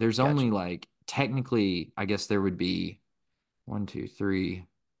 Really, there's Gotcha. only like technically, I guess there would be one, two, three.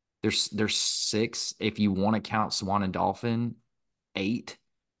 There's 6 if you want to count Swan and Dolphin, 8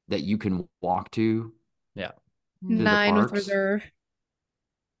 that you can walk Yeah. to the 9 with parks. reserve.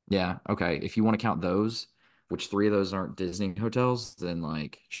 Yeah, okay. If you want to count those, which 3 of those aren't Disney hotels, then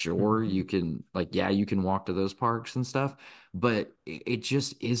like sure you can, like, yeah, you can walk to those parks and stuff, but it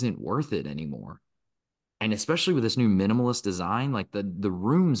just isn't worth it anymore. And especially with this new minimalist design, like the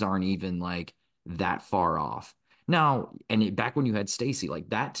rooms aren't even like that far off. Now, back when you had Stacy, like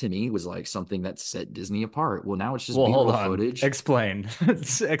that to me was like something that set Disney apart. Well, now it's just Well, hold B-roll on. footage. Explain.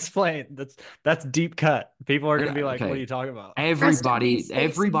 Explain. That's deep cut. People are gonna be like, "What are Okay. you talking about?" Rest in Everybody, peace, Stacy.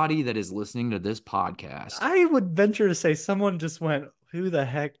 everybody that is listening to this podcast, I would venture to say someone just went, "Who the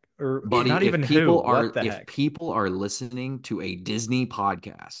heck?" Or not buddy, even who, what the if heck? people are listening to a Disney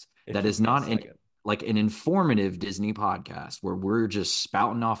podcast If that you is give me a not second. like an informative Disney podcast where we're just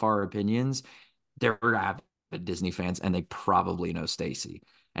spouting off our opinions, they're avid Disney fans and they probably know Stacy.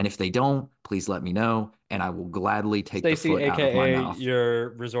 And if they don't, please let me know and I will gladly take the Stacy, foot out of my aka mouth. your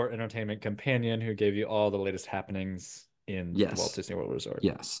resort entertainment companion who gave you all the latest happenings in the Walt Yes. Disney World Resort.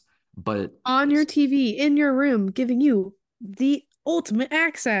 Yes. But On your TV, in your room, giving you the ultimate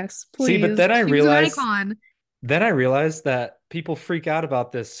access. See, but Please. She was an icon. then I realized that people freak out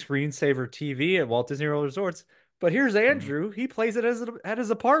about this screensaver TV at Walt Disney World Resorts. But here's Andrew. He plays it at his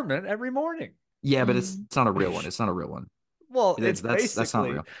apartment every morning. yeah, but Mm. it's not a real one. It's not a real one. Well, it's That's not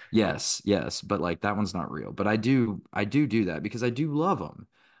basically real. Yes, yes, but like that one's not real. But I do that because I do love them.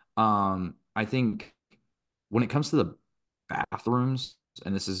 I think when it comes to the bathrooms,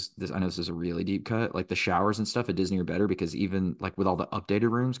 and this I know this is a really deep cut, like the showers and stuff at Disney are better because even like with all the updated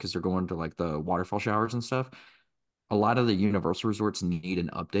rooms, because they're going to like the waterfall showers and stuff, a lot of the Universal resorts need an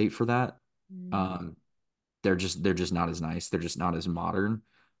update for that. Mm. Um, they're just not as nice. They're just not as modern.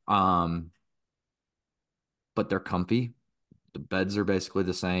 Um, but they're comfy. The beds are basically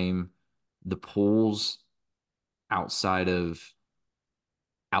the same. The pools outside of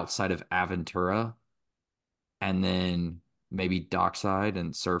Aventura and then maybe Dockside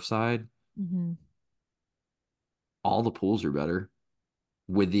and Surfside, Mhm. all the pools are better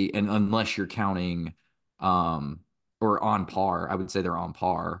with the and unless you're counting um or on par, I would say they're on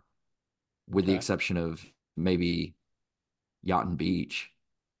par with the okay. exception of maybe Yacht and Beach.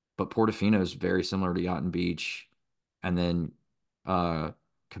 But Portofino is very similar to Yacht and Beach. And then uh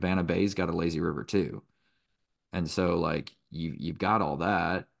Cabana Bay's got a lazy river too. And so like you've got all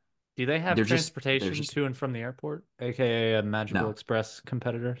that. Do they have They're transportation just to and from the airport, aka a Magical no. Express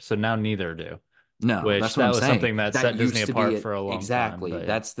competitor? So now neither do. No, Which that's what that I'm was saying. something that That set Disney used to be apart it. for a long time. Exactly. But yeah.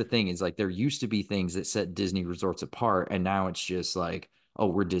 That's the thing is like there used to be things that set Disney resorts apart, and now it's just like, oh,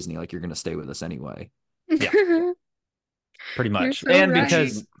 we're Disney, like you're gonna stay with us anyway. Yeah. Pretty You're much. so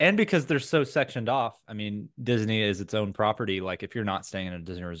right. And because they're so sectioned off, I mean, Disney is its own property. Like if you're not staying in a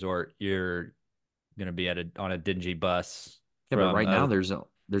Disney resort, you're gonna be on a dingy bus Yeah, but from right now a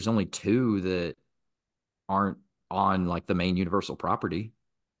there's only two that aren't on like the main Universal property,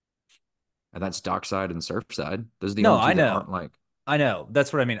 and that's Dockside and Surfside. Those are the No, only two I that aren't know. like. I know.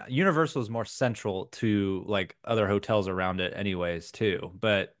 That's what I mean. Universal is more central to like other hotels around it anyways, too.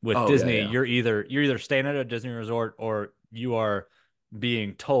 But with Oh yeah, Disney, yeah, you're either staying at a Disney resort or you are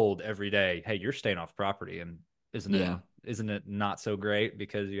being told every day, "Hey, you're staying off property." And yeah. isn't it not so great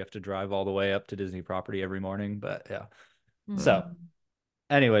because you have to drive all the way up to Disney property every morning? But yeah. So, Mhm.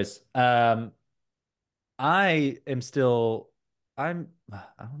 anyways, I am still I don't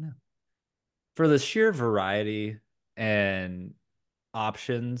know. For the sheer variety and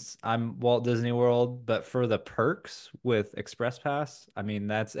options, I'm Walt Disney World, but for the perks with Express Pass, I mean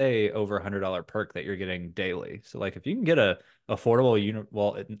that's a over $100 perk that you're getting daily. So like if you can get a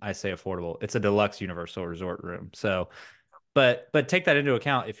affordable I say affordable, it's a deluxe Universal Resort room. So but take that into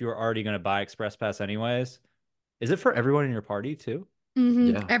account if you're already going to buy Express Pass anyways. Is it for everyone in your party too?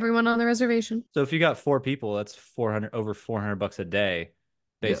 Yeah. Everyone on the reservation. So if you got four people, that's 400 over $400 a day,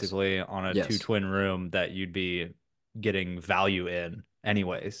 Yes. basically on a two Yes. twin room that you'd be getting value in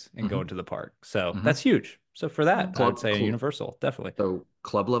anyways and Mm-hmm. going to the park. So Mm-hmm. that's huge. So for that, I would Club, say cl Universal, definitely. so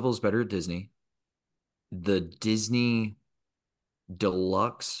club level is better at Disney. The Disney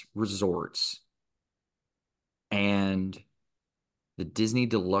deluxe resorts and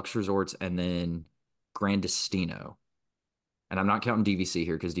and then Grandestino. And I'm not counting DVC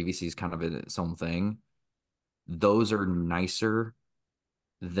here because DVC is kind of its own thing. Those are nicer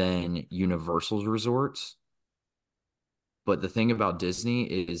than Universal's resorts. But the thing about Disney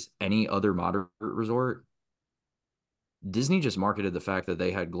is any other moderate resort, Disney just marketed the fact that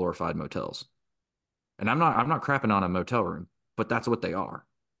they had glorified motels. And I'm not crapping on a motel room, but that's what they are.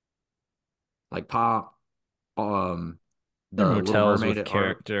 Like Pop, um, They're the Little motels Mermaid with are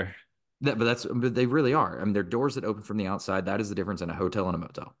character. but they really are. I mean, they're doors that open from the outside. That is the difference in a hotel and a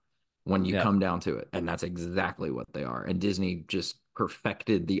motel when you Yeah. come down to it. And that's exactly what they are. And Disney just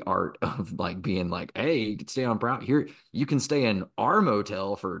perfected the art of like being like, hey, you can stay on Brown here. You can stay in our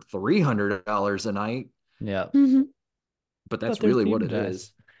motel for $300 a night, Yeah. Hmm. but But that's they're really what themed it is.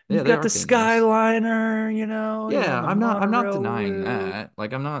 nice. Yeah, You've they got are the themed nice. Skyliner, you're Yeah, on the I'm not monorail denying roof. that.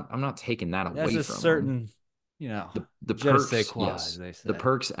 Like I'm not taking that There's away a from them. certain The je ne sais perks, quoi, as yes, they the say.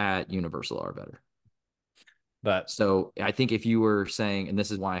 perks at Universal are better. But So I think if you were saying, and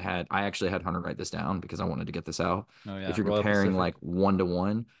this is why I actually had Hunter write this down because I wanted to get this out. oh If yeah, you're Royal comparing Pacific, like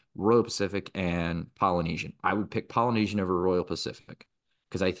 1-to-1, Royal Pacific and Polynesian, I would pick Polynesian over Royal Pacific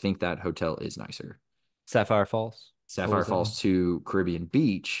because I think that hotel is nicer. Sapphire Falls. What Sapphire was that one? Falls to Caribbean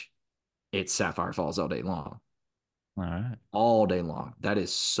Beach, it's Sapphire Falls all day long. All right. All day long. That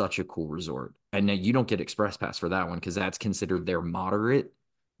is such a cool resort. And then you don't get express pass for that one because that's considered their moderate,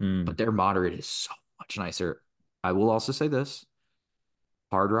 Hmm. but their moderate is so much nicer. I will also say this: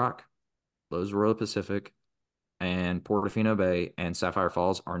 Hard Rock, Lowe's Royal Pacific, and Portofino Bay and Sapphire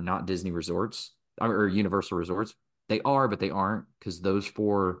Falls are not Disney resorts or Universal resorts. They are, but they aren't because those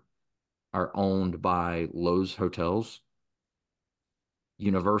four are owned by Lowe's Hotels.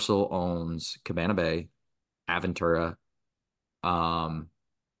 Universal owns Cabana Bay, Aventura, um,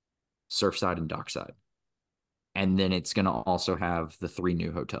 Surfside, and Dockside. And then it's going to also have the three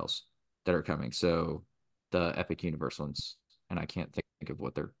new hotels that are coming. So the Epic Universe ones, and I can't think of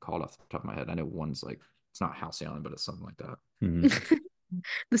what they're called off the top of my head. I know one's like it's not Halcyon, but it's something like that. Hmm.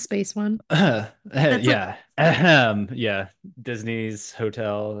 The space one. That's like Yeah. Yeah. Disney's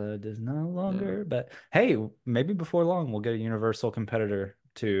hotel is no Yeah. longer, but hey, maybe before long we'll get a Universal competitor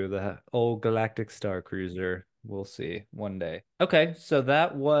to the old Galactic Star Cruiser. We'll see one day. Okay, so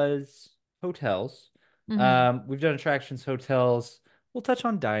that was hotels. Mhm. We've done attractions, hotels. We'll touch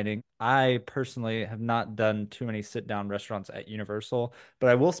on dining. I personally have not done too many sit-down restaurants at Universal, but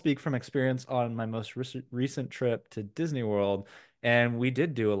I will speak from experience on my most recent trip to Disney World. And we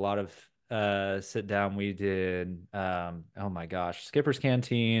did do a lot of sit down. We did oh my gosh, Skipper's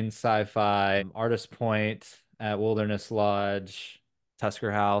Canteen, Sci-Fi, Artist Point at Wilderness Lodge,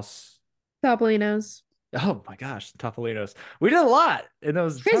 Tusker House. Topolino's. Oh my gosh, Topolino's. We did a lot and it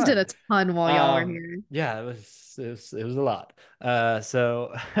was a You guys did ton. a ton while y'all were here. Yeah, it was a lot.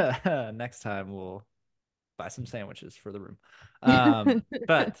 So next time we'll buy some sandwiches for the room.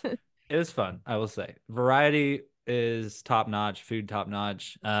 But it was fun, I will say. Variety is top notch, food top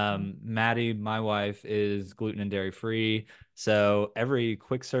notch. Maddie, my wife, is gluten and dairy free. So every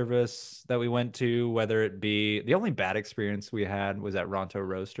quick service that we went to, whether it be the only bad experience we had was at Ronto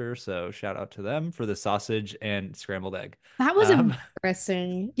Roaster. So shout out to them for the sausage and scrambled egg. That was Um,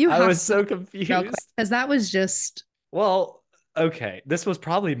 embarrassing. You I have was to so real quick confused. because that was just Well, okay. This was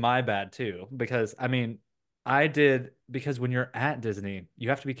probably my bad too, because I mean, I did because when you're at Disney, you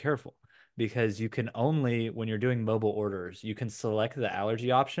have to be careful because you can only, when you're doing mobile orders, you can select the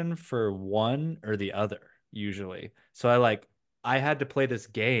allergy option for one or the other, usually. So I had to play this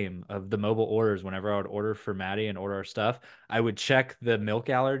game of the mobile orders whenever I would order for Maddie and order our stuff. I would check the milk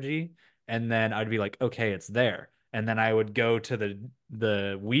allergy and then I'd be like, okay, it's there. And then I would go to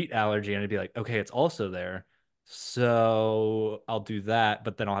the wheat allergy and I'd be like, okay, it's also there. So I'll do that,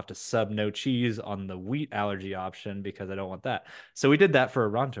 but then I'll have to sub no cheese on the wheat allergy option because I don't want that. So we did that for a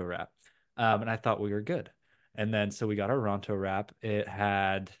Ronto wrap. And I thought we were good. And then so we got our Ronto wrap. It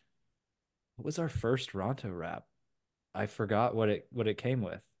had what was our first Ronto wrap? I forgot what it came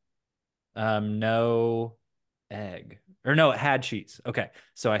with. No egg. Or no, it had cheese. Okay.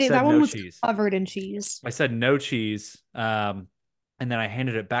 So I that said one no was cheese. covered in cheese. I said no cheese. And then I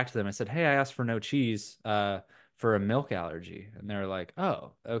handed it back to them. I said, "Hey, I asked for no cheese for a milk allergy." And they're like,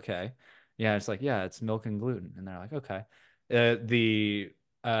 "Oh, okay." Yeah, it's like, "Yeah, it's milk and gluten." And they're like, "Okay." The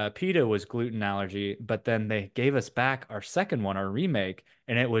pita was gluten allergy, but then they gave us back our second one, our remake,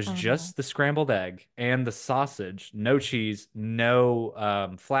 and it was Oh no. just the scrambled egg and the sausage, no cheese, no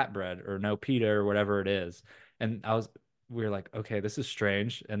flatbread or no pita or whatever it is. And we were like, okay, this is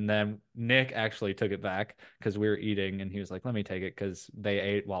strange. And then Nick actually took it back because we were eating, and he was like, let me take it because they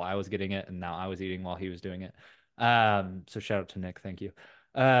ate while I was getting it, and now I was eating while he was doing it. So shout out to Nick, thank you.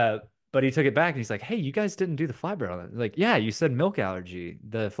 Uh, but he took it back and he's like, hey, you guys didn't do the flatbread on it. Like, yeah, you said milk allergy.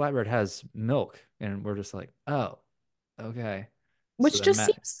 The flatbread has milk, and we're just like, oh, okay. So Which then just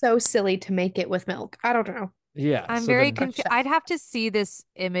seems Matt, so silly to make it with milk. I don't know. yeah. I'm So very then That's confused. just I'd have to see this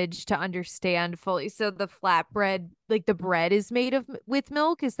image to understand fully. So the flatbread, like the bread is made of with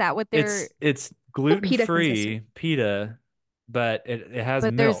milk. Is that what they're, it's the gluten pita consistent. free pita, but it has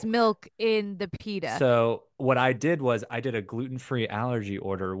but there's milk. milk in the pita. So what I did was I did a gluten-free allergy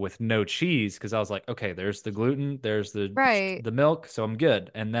order with no cheese because I was like, okay, there's the gluten, there's Right. the milk, so I'm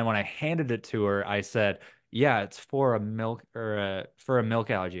good. And then when I handed it to her, I said, yeah, it's for a milk or for a milk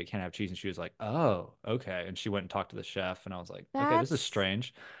allergy. It can't have cheese. And she was like, oh, okay. And she went and talked to the chef, and I was like, okay, this is That's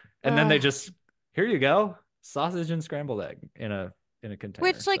strange. And then they uh just, here you go, sausage and scrambled egg in a in a container.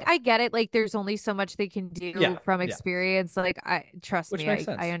 Which, like, So. I get it. Like, there's only so much they can do Yeah, from yeah, experience. Like, trust which me, makes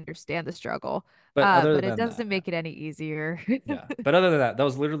I sense. understand the struggle. But other But it than that, doesn't make it any easier. yeah. But other than that, that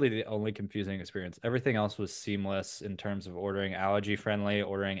was literally the only confusing experience. Everything else was seamless in terms of ordering allergy friendly,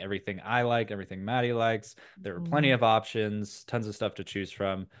 ordering everything I like, everything Maddie likes. There were plenty Mhm. of options, tons of stuff to choose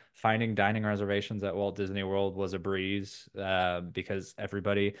from. Finding dining reservations at Walt Disney World was a breeze because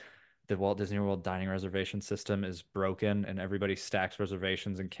the Walt Disney World dining reservation system is broken and everybody stacks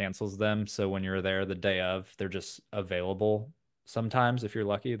reservations and cancels them. So when you're there the day of, they're just available. Sometimes, if you're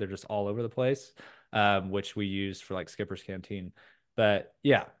lucky, they're just all over the place, which we used for like Skipper's Canteen. But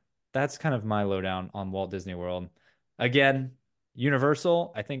yeah, that's kind of my lowdown on Walt Disney World. Again,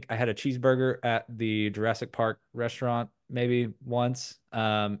 Universal, I think I had a cheeseburger at the Jurassic Park restaurant maybe once.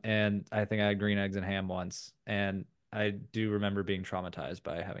 And I think I had green eggs and ham once. And I do remember being traumatized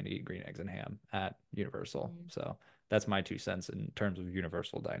by having to eat green eggs and ham at Universal. Mhm. So that's my 2 cents in terms of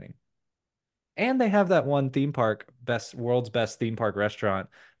Universal dining. And they have that one theme park, world's best theme park restaurant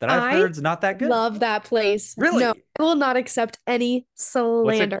that I've I heard is not that good. love that place. No, Really? I will not accept any What's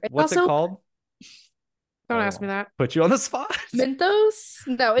it slander. It's what's it also, called? don't ask me Oh, that. put you on the spot. Mythos?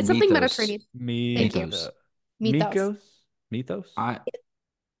 No, it's something Mythos. Mediterranean. Thank you. Mythos. Mythos. Mythos Mythos? I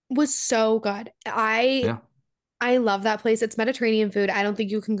was so good. I yeah. I love that place. It's Mediterranean food. I don't think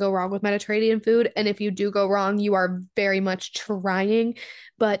you can go wrong with Mediterranean food. And if you do go wrong, you are very much trying.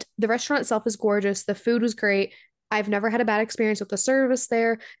 But the restaurant itself is gorgeous. The food was great. I've never had a bad experience with the service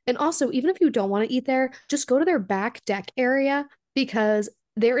there. And also, even if you don't want to eat there, just go to their back deck area because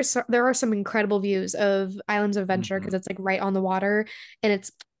there are some incredible views of Islands of Adventure Mhm. because it's like right on the water and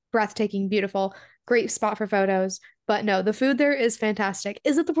it's breathtaking, beautiful, great spot for photos. But no, the food there is fantastic.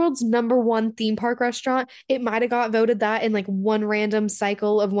 Is it the world's #1 theme park restaurant? It might have got voted that in like one random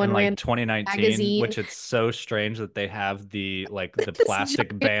cycle of In one like random 2019, magazine. which it's so strange that they have the This plastic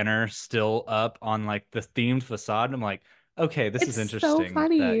giant- banner still up on like the themed facade. I'm like, okay, this is it's so interesting that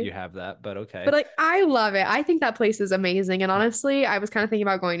funny. you have that, but But okay. like I love it. I think that place is amazing. And honestly, I was kind of thinking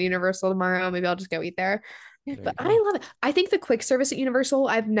about going to Universal tomorrow. Maybe I'll just go eat there. There you But I go. love it. I think the quick service at Universal,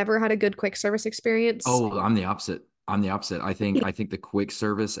 I've never had a good quick service experience. Oh, I'm the opposite. I'm the opposite. I think the quick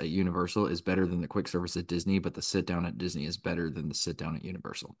service at Universal is better than the quick service at Disney, but the sit down at Disney is better than the sit down at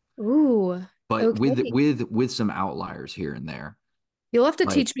Universal. Ooh, But okay. with some outliers here and there. You'll have to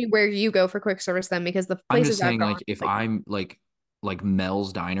Like teach me where you go for quick service then, because the I'm just places I've saying, gone, like if like I'm like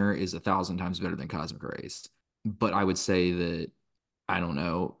Mel's Diner is 1,000 times better than Cosmic Rays. But I would say that I don't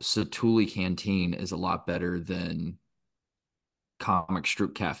know, Satuli Canteen is a lot better than Comic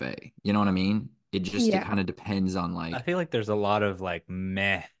Strip Cafe. You know what I mean? It yeah. kind of depends on I like feel like there's a lot of like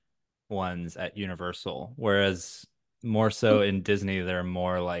meh ones at Universal, whereas more so in Disney, they're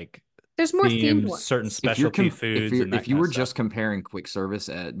more like There's more themed themed, certain ones. specialty foods and that if you kind of were stuff. just comparing quick service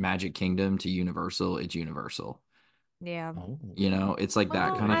at Magic Kingdom to Universal, it's Universal. Yeah. Oh, You know, it's like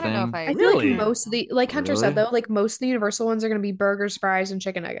that Well, kind of I don't know if thing. I I feel agree like with really? that. most of the, like Hunter said Really? though, like most of the Universal ones are going to be burgers, fries, and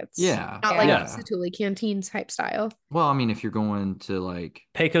chicken nuggets, Yeah. not like Yeah. Yeah. Satuli Canteen type style. Well, I mean, if you're going to like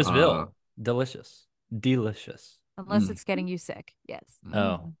uh Pecosville, delicious, delicious. Unless mm, it's getting you sick. Yes. mm.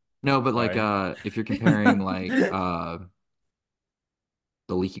 Oh, No, but like sorry. if you're comparing like the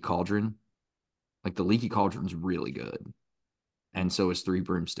Leaky Cauldron, like the Leaky Cauldron's really good. And so is Three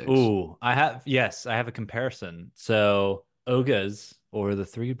Broomsticks. Ooh, yes, I have a comparison. So Oga's or the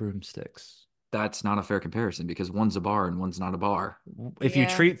Three Broomsticks. That's not a fair comparison because one's a bar and one's not a bar. If you Yeah.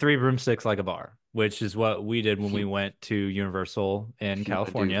 treat Three Broomsticks like a bar, which is what we did when If we you went to Universal in if you want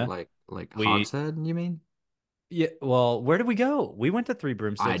to do California, like we Hogshead, you mean? yeah, well, where did we go? We went to Three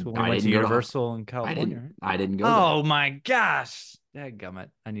Broomsticks when we I went to didn't go to Universal in California, right? I didn't go there. Oh my gosh. Dadgummit.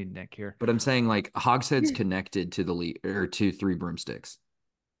 I need Nick here. But I'm saying like Hogshead's connected to the lead or to Three Broomsticks.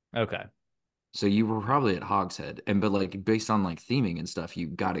 Okay. So you were probably at Hogshead. And but like based on like theming and stuff, you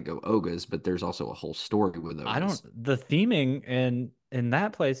gotta go Oga's, but there's also a whole story with I don't Oga's. the theming in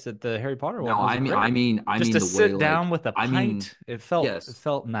that place at the Harry Potter No, one was great. I Just mean to the way sit like down with a I mean pint, it yes,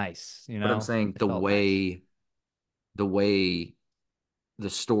 felt nice, you but I'm know? saying It felt nice. the way the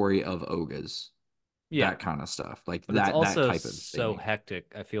story of Oga's, Yeah. that kind of stuff. Like But it's that also type of so theming.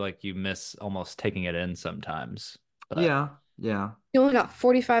 hectic. I feel like you miss almost taking it in sometimes. But Yeah, yeah. You only got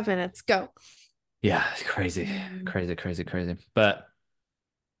 45 minutes. Go. yeah, it's crazy. Mm. Crazy, crazy, crazy. But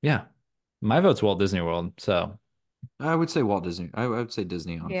yeah, my vote's Walt Disney World. So I would say Walt Disney. I would say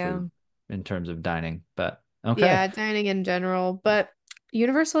Disney on Yeah. food. in terms of dining, but okay. Yeah, dining in general, but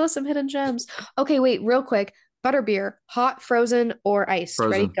Universal has some hidden gems. Okay, wait, real quick. Butterbeer, hot, frozen, or iced?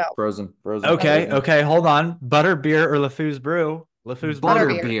 Ready, Frozen, go. frozen, frozen, Frozen. Okay, frozen. okay, hold on. Butter beer or LeFou's brew? LeFou's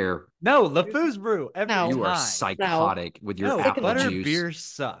brew. Butterbeer. Butterbeer. No, LeFou's brew every No. You are time. psychotic with your No, Sick of apple that. juice. Butterbeer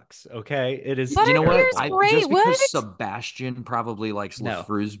sucks. Okay, it is You know what? Butterbeer's terrible. great. Just because What? Sebastian probably likes No,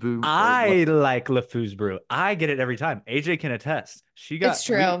 LeFou's brew. I like LeFou's brew. I get it every time. AJ can attest. It's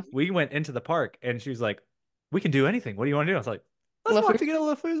true. We went into the park and she was like, "We can do anything. What do you want to do?" I was like, "Let's walk to LeFou get a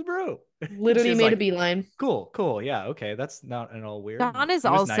LeFou's brew." And literally she's made a like, beeline. cool. Yeah, okay. That's not at all weird. John is He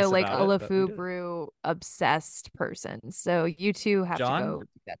was also nice like a about it, but we LeFou did it. brew obsessed person. So you two have to John, go do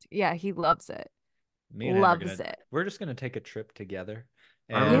that. Yeah, he loves it. me and him are Loves gonna it. we're just gonna take a trip together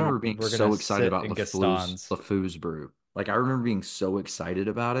I Yeah. and remember being we're gonna so excited sit about in LeFou's Gaston's. LeFou's brew. Like I remember being so excited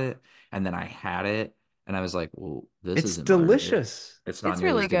about it, and then I had it, and I was like, "Well, this It's isn't butterbeer. delicious. It's not It's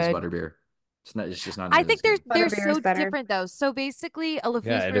nearly really as good as good. butterbeer. It's not. It's just not I nearly think as they're good." they're Butterbeer is so better. different though. So basically, a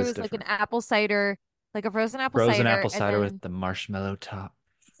Yeah, LeFou's it brew is is like an different. apple cider, like a frozen apple Frozen cider, apple and cider with then the marshmallow top.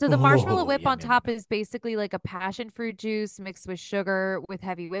 so the marshmallow Oh, whip yum, on yum, yum, top yum. is basically like a passion fruit juice mixed with sugar with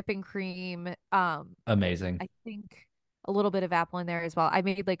heavy whipping cream. And Amazing. I think a little bit of apple in there as well. I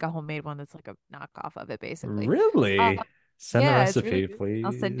made like a homemade one that's like a knockoff of it, basically. Uh, Really? Send the yeah, it's really recipe, good.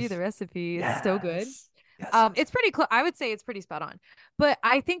 I'll send you the please. recipe. It's so good. Yes. Yes. It's pretty close. I would say it's pretty spot on. But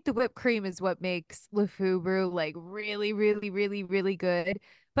I think the whipped cream is what makes LeFou brew like really, really, really, really good.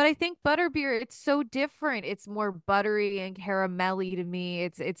 But I think butterbeer, it's so different. It's more buttery and caramelly to me.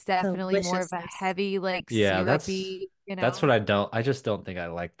 It's definitely more of a Deliciousness. heavy, like Yeah, that's syrupy, you that's know? what I just don't think I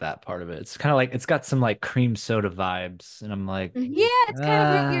like that part of it. It's kind of like it's got some like cream soda vibes, and I'm like, Yeah, Mhm. it's kind of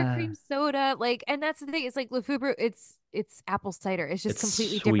root beer ah, cream soda. Like, and that's the thing. It's like LeFou brew, it's apple cider. It's just it's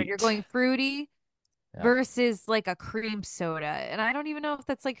completely different. You're sweet. going fruity Yeah, versus like a cream soda. And I don't even know if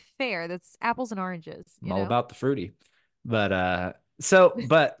that's like fair. That's apples and oranges, I'm you all know? about the fruity. But so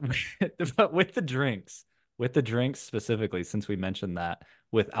but with the drinks specifically, since we mentioned that,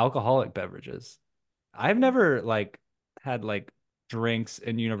 with alcoholic beverages, I've never like had like drinks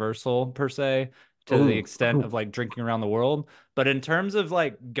in Universal per se to the Oh, extent of like drinking around the world. But in terms of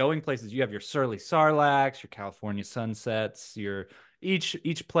like going places, you have your Surly Sarlaccs, your California Sunsets, your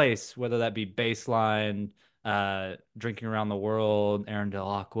each place, whether that be Baseline, drinking around the world, Arendelle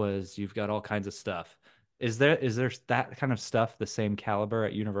Aquas, you've got all kinds of stuff. Is there that kind of stuff the same caliber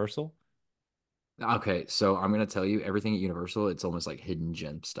at Universal? okay. So I'm gonna tell you everything at Universal. It's almost like hidden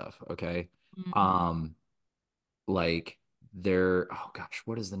gem stuff. Okay. Mm. Um, like oh gosh,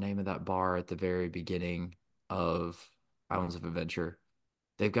 what is the name of that bar at the very beginning of Islands of Adventure?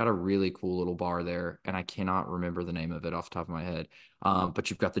 They've got a really cool little bar there, and I cannot remember the name of it off the top of my head. But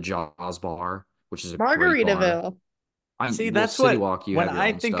you've got the Jaws bar, which is a great bar. Margaritaville. See, Well, that's City what Walk, you when have your I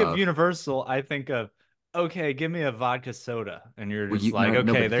own think of stuff. Universal, I think of okay, give me a vodka soda, and you're Well, just you like,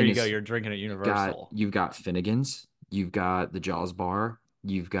 no, but okay, the there thing you go, is, you're drinking at you've got Universal. you've got Finnegan's, you've got the Jaws bar,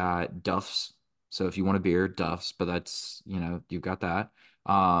 you've got Duff's. So if you want a beer, Duff's, but that's you've got that.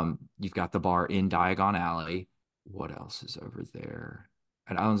 You've got the bar in Diagon Alley. What else is over there?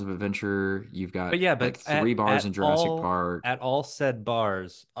 At Islands of Adventure, you've got But yeah, like but three bars in Jurassic Park. at all said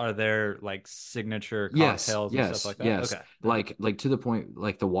bars, are there like signature Yes, cocktails and stuff yes, like that? yes. Okay, okay, Like to the point,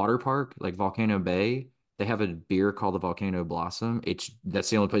 like the water park, like Volcano Bay, they have a beer called the Volcano Blossom. That's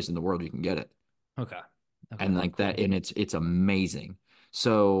the only place in the world you can get it. okay, okay, And like that, cool. and it's amazing.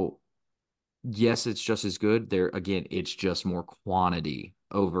 So yes, it's just as good. There again, it's just more quantity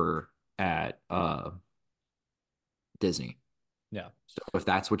over at Disney. Yeah. So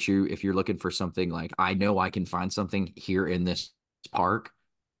if you're looking for something like I know I can find something here in this park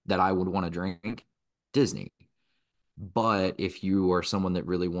that I would want to drink, Disney. But if you are someone that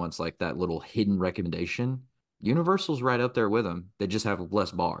really wants like that little hidden recommendation, Universal's right up there with them. They just have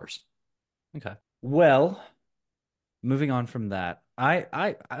less bars. Okay. Well, moving on from that,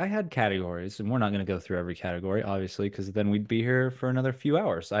 I had categories, and we're not going to go through every category, obviously, because then we'd be here for another few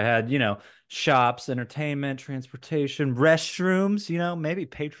hours. I had, shops, entertainment, transportation, restrooms. Maybe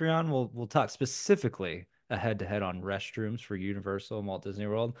Patreon. We'll talk specifically a head to head on restrooms for Universal and Walt Disney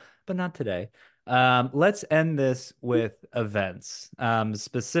World, but not today. Let's end this with events,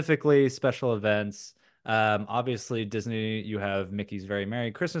 specifically special events. Obviously, Disney, you have Mickey's Very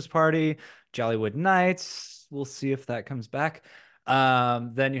Merry Christmas Party. Jollywood Nights. We'll see if that comes back.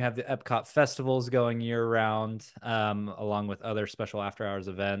 Then you have the Epcot festivals going year round, along with other special after hours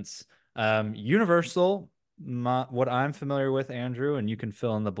events. Universal, what I'm familiar with, Andrew, and you can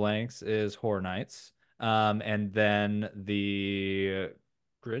fill in the blanks, is Horror Nights. And then the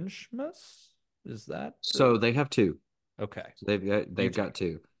Grinchmas, is that So they have two. okay? So they've got You they've take got it.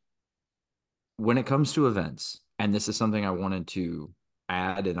 two. When it comes to events, and this is something I wanted to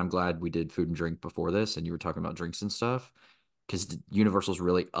add, and I'm glad we did food and drink before this, and you were talking about drinks and stuff, because Universal's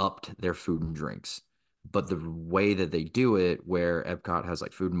really upped their food and drinks. But the way that they do it, where Epcot has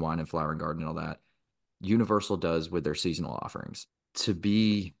like Food and Wine and Flower and Garden and all that, Universal does with their seasonal offerings. To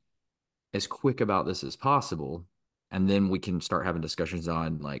be as quick about this as possible, and then we can start having discussions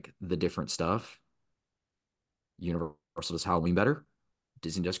on like the different stuff. Universal does Halloween better.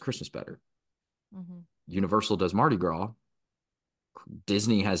 Disney does Christmas better. Mhm. Universal does Mardi Gras.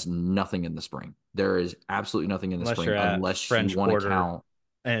 Disney has nothing in the spring. There is absolutely nothing in the Unless spring you're at unless you French want to Quarter count.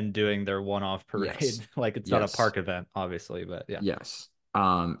 and doing their one-off Yes. parade. Like it's not a Yes. park event, obviously, but yeah. Yes.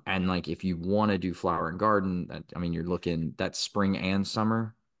 And like if you want to do Flower and Garden, I mean, you're looking that spring and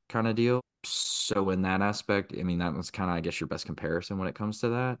summer kind of deal. So in that aspect, I mean, that was kind of, I guess, your best comparison when it comes to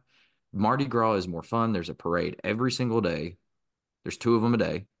that. Mardi Gras is more fun. There's a parade every single day. There's two of them a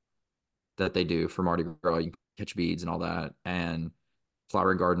day that they do for Mardi Gras. You can catch beads and all that. And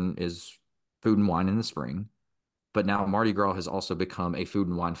Flower and Garden is Food and Wine in the spring. But now Mardi Gras has also become a food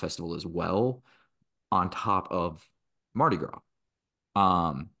and wine festival as well, on top of Mardi Gras.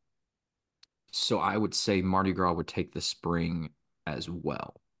 Um, so I would say Mardi Gras would take the spring as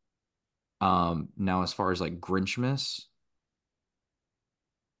well. Now as far as like Grinchmas,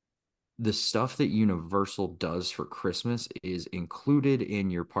 the stuff that Universal does for Christmas is included in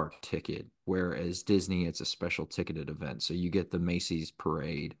your park ticket, whereas Disney, it's a special ticketed event. So you get the Macy's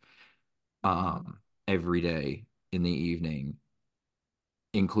parade Mhm. every day in the evening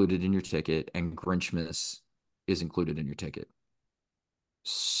included in your ticket, and Grinchmas is included in your ticket.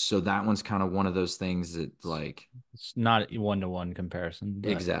 So that one's kind of one of those things that like It's not one-to-one comparison,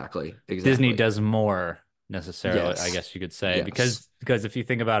 but exactly, Disney exactly. does more necessarily, I Yes. guess you could say, Yes. because if you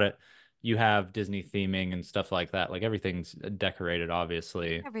think about it, you have Disney theming and stuff like that. Like everything's decorated,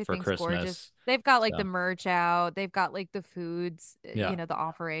 obviously, for Everything's gorgeous. Christmas. They've got like the So merch out. They've got like the foods, yeah, the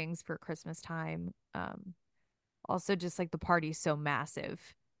offerings for Christmas time. Also just like the party's so massive,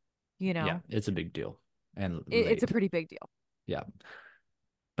 you yeah, know. it's a big deal and It's a late. pretty big deal. Yeah,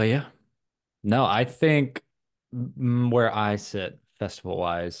 but yeah, no, I think where I sit festival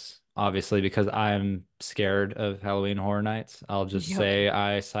wise, obviously because I'm scared of Halloween Horror Nights, I'll just Yep. say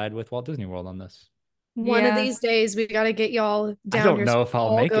I side with Walt Disney World on this. One of Yeah. these days, we got to get y'all I down don't here so know we if I'll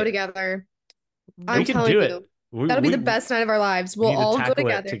all make go it. together. We I'm No. can telling do it. you, that'll be the best night of our lives. We We'll need to all go tackle it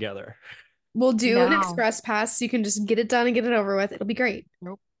together. together. We'll do an No. express pass so you can just get it done and get it over with. It'll be great.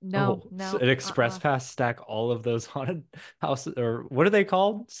 Nope. No. Oh, so No. an express pass stack all of those haunted houses, or what are they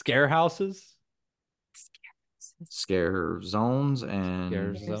called? Scare houses? Scare zones Scare and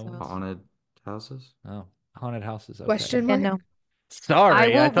Scare zones? zones. haunted houses. Oh, haunted houses. Okay. Question Yeah, mark? no. I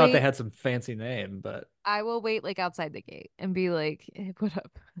Sorry, I will thought they wait. had some fancy name, but I will wait like outside the gate and be like, what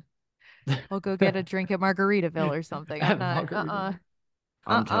up? I'll go get a drink at Margaritaville or something. I'm at not, Margaritaville.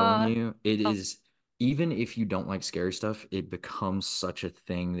 I'm telling uh. you, it is, even if you don't like scary stuff, it becomes such a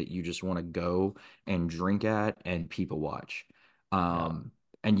thing that you just want to go and drink at and people watch. Yeah. Um,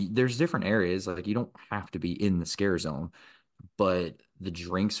 and there's different areas, like you don't have to be in the scare zone, but the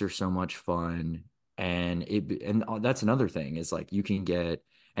drinks are so much fun. And that's another thing is like you can get,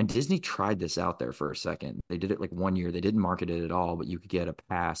 and Disney tried this out there for a second. They did it like one year. They didn't market it at all, but you could get a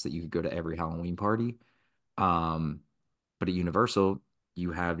pass that you could go to every Halloween party. Um, but at Universal,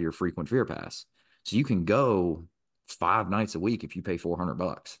 you have your frequent fear pass. So you can go 5 nights a week if you pay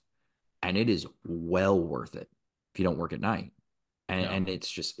 $400. And it is well worth it if you don't work at night. And Yeah. and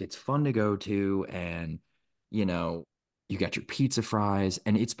it's fun to go to. And you know, you got your pizza fries,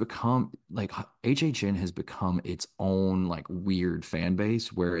 and it's become like HHN has become its own like weird fan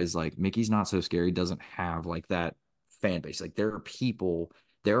base. Whereas like Mickey's Not So Scary doesn't have like that fan base. Like there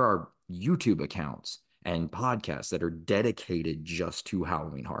are YouTube accounts and podcasts that are dedicated just to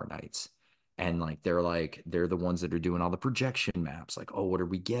Halloween Horror Nights. And they're the ones that are doing all the projection maps, like, oh, what are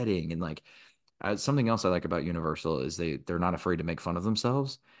we getting? And like something else I like about Universal is they're not afraid to make fun of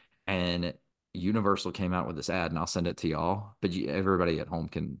themselves. And Universal came out with this ad, and I'll send it to y'all. But everybody at home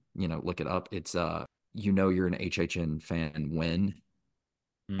can look it up. It's you're an HHN fan when,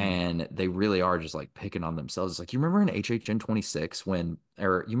 Mm. and they really are just like picking on themselves. It's like you remember in HHN 26 when,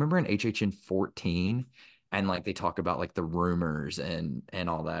 or you remember in HHN 14, and like they talk about like the rumors and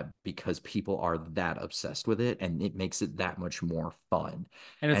all that because people are that obsessed with it, and it makes it that much more fun.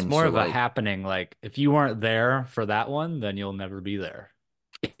 And it's And more so of a like happening. Like if you weren't there for that one, then you'll never be there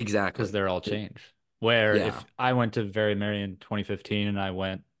because exactly. they're all changed. Where Yeah. if I went to Very Merry in 2015 and I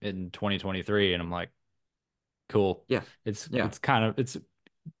went in 2023 and I'm like, cool. Yeah. It's Yeah. it's kind of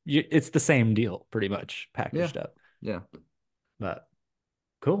it's the same deal pretty much Yeah. packaged up. Yeah. But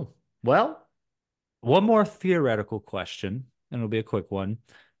cool. Well, one more theoretical question, and it'll be a quick one.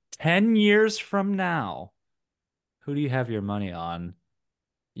 10 years from now, who do you have your money on?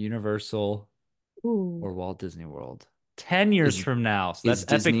 Universal Ooh. or Walt Disney World? 10 years Is from now. So is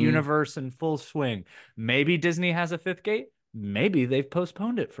that's Epic Disney Universe in full swing. Maybe Disney has a fifth gate. Maybe they've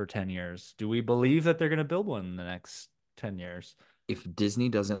postponed it for 10 years. Do we believe that they're going to build one in the next 10 years? if Disney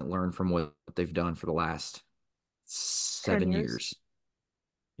doesn't learn from what they've done for the last 10 7 years.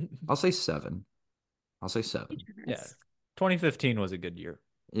 years, I'll say 7. I'll say Be 7. Yeah. generous. 2015 was a good year.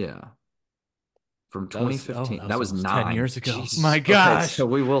 Yeah. From That was, oh, 2015. that That was was almost 10 9. years ago. My Jesus. Okay, so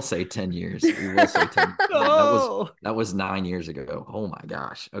gosh. we will say 10 years. We will say 10. No. That was 9 years ago. Oh my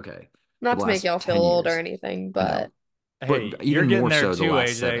gosh. Okay. For Not the to make last y'all feel 10 old or years. anything, I but know. Hey, But you're even getting more there so the too, last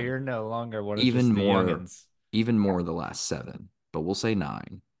AJ. 7. You're no longer one of Even just the more youngins. even more the last 7. But we'll say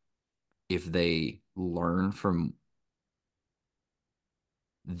 9. If they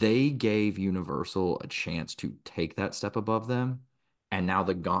gave Universal a chance to take that step above them, and now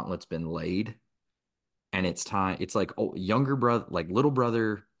the gauntlet's been laid, and it's time. It's like, oh, younger brother, like little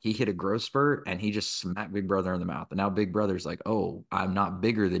brother, he hit a growth spurt and he just smacked big brother in the mouth. And now big brother's like, oh, I'm not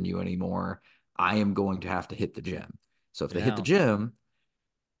bigger than you anymore. I am going to have to hit the gym. So if they hit the Yeah. gym,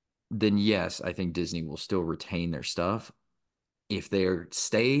 then yes, I think Disney will still retain their stuff. If they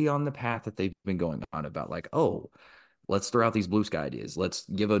stay on the path that they've been going on about, like, oh, let's throw out these blue sky ideas. Let's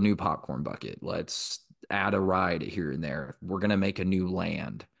give a new popcorn bucket. Let's add a ride here and there. We're going to make a new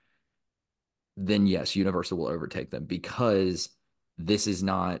land. Then yes, Universal will overtake them, because this is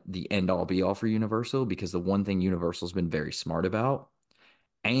not the end all be all for Universal, because the one thing Universal's been very smart about,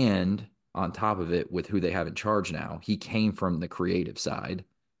 and on top of it, with who they have in charge now, he came from the creative side.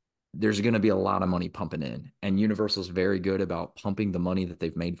 There's going to be a lot of money pumping in, and Universal's very good about pumping the money that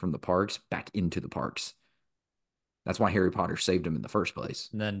they've made from the parks back into the parks. That's why Harry Potter saved him in the first place.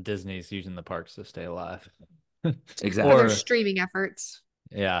 And then Disney's using the parks to stay alive. for their Exactly. Or, streaming efforts.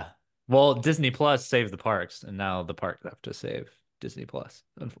 yeah. Well, Disney Plus saved the parks, and now the parks have to save Disney Plus,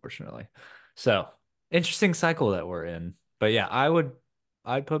 unfortunately. So, interesting cycle that we're in. But yeah,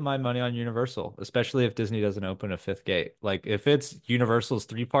 I'd put my money on Universal, especially if Disney doesn't open a fifth gate. Like if it's Universal's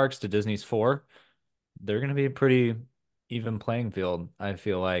 3 parks to Disney's 4, they're going to be a pretty even playing field, I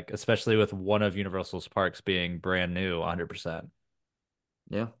feel like, especially with one of Universal's parks being brand new 100%.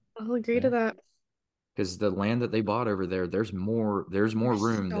 Yeah. I'll agree Yeah. to that. Because the land that they bought over there, there's more There's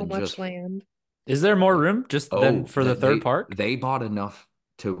room so than much just. land. Is there more room just than Oh, for the that third they park? they bought enough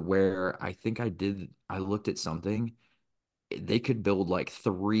to where I looked at something. They could build like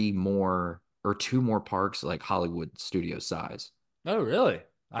 3 more or 2 more parks like Hollywood studio size. Oh, really?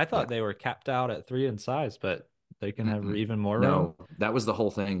 I Yeah. thought they were capped out at 3 in size, but they can have Mm-mm. even more room. No, that was the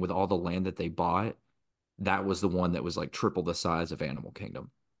whole thing with all the land that they bought. That was the one that was like triple the size of Animal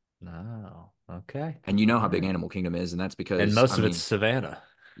Kingdom. No. Okay. And you know All how big right. Animal Kingdom is, and that's And because, most I of it's mean, Savannah.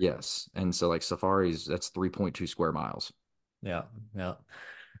 yes. And so like Safari's, that's 3.2 square miles. Yeah. Yeah.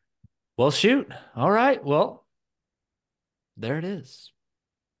 Well, shoot. All right. Well, there it is.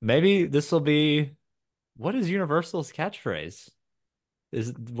 Maybe this will be, what is Universal's catchphrase?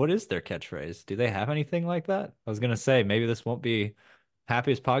 What is their catchphrase? Do they have anything like that? I was gonna say maybe this won't be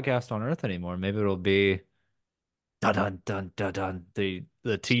happiest podcast on earth anymore. Maybe it'll be dun dun dun dun dun the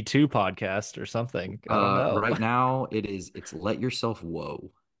T2 podcast or something. I don't know. Right now it's let yourself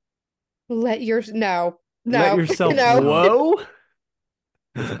whoa. No, Let no, yourself no. No, whoa.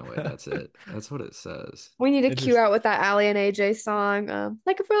 there's no way that's it. That's what it says. We need to It cue just out with that Allie and AJ song,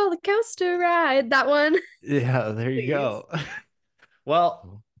 like a roller coaster ride. That one, yeah, there you please. go.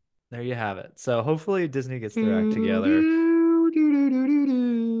 Well, there you have it. So hopefully Disney gets their act Do, together. do, do, do,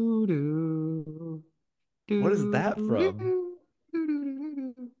 do, do, do, What is do, do, that do, from? do, do,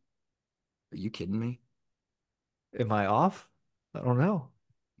 do, do. Are you kidding me? Am I off? I don't know.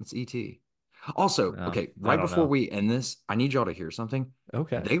 It's ET. Also, No, okay, I right don't before know. we end this, I need y'all to hear something.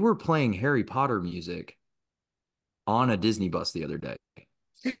 Okay. They were playing Harry Potter music on a Disney bus the other day,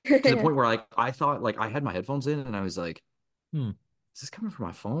 to the point where like I thought, like I had my headphones in and I was like, Hmm. is this coming from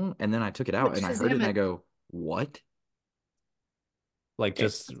my phone? And then I took it out Let's and I heard it Shazam and I it. go, what? Like Okay.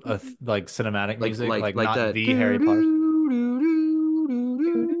 just like cinematic Like music, like like like not that. the Harry Potter.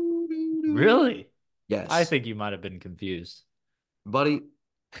 Really? I Yes, think you might have been confused. buddy,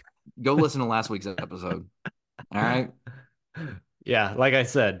 go listen to last week's episode. All right. Yeah, like I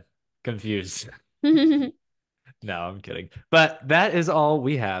said, confused. No, I'm kidding. But that is all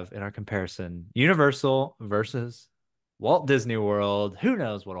we have in our comparison. Universal versus Walt Disney World. Who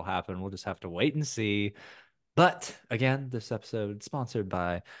knows what'll happen? We'll just have to wait and see. But again, this episode sponsored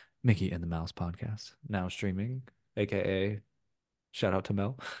by Mickey and the Mouse Podcast, now streaming, aka shout out to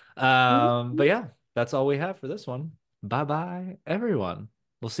Mel. But yeah, that's all we have for this one. Bye bye, everyone.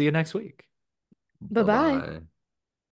 We'll see you next week. Bye bye. Bye-bye.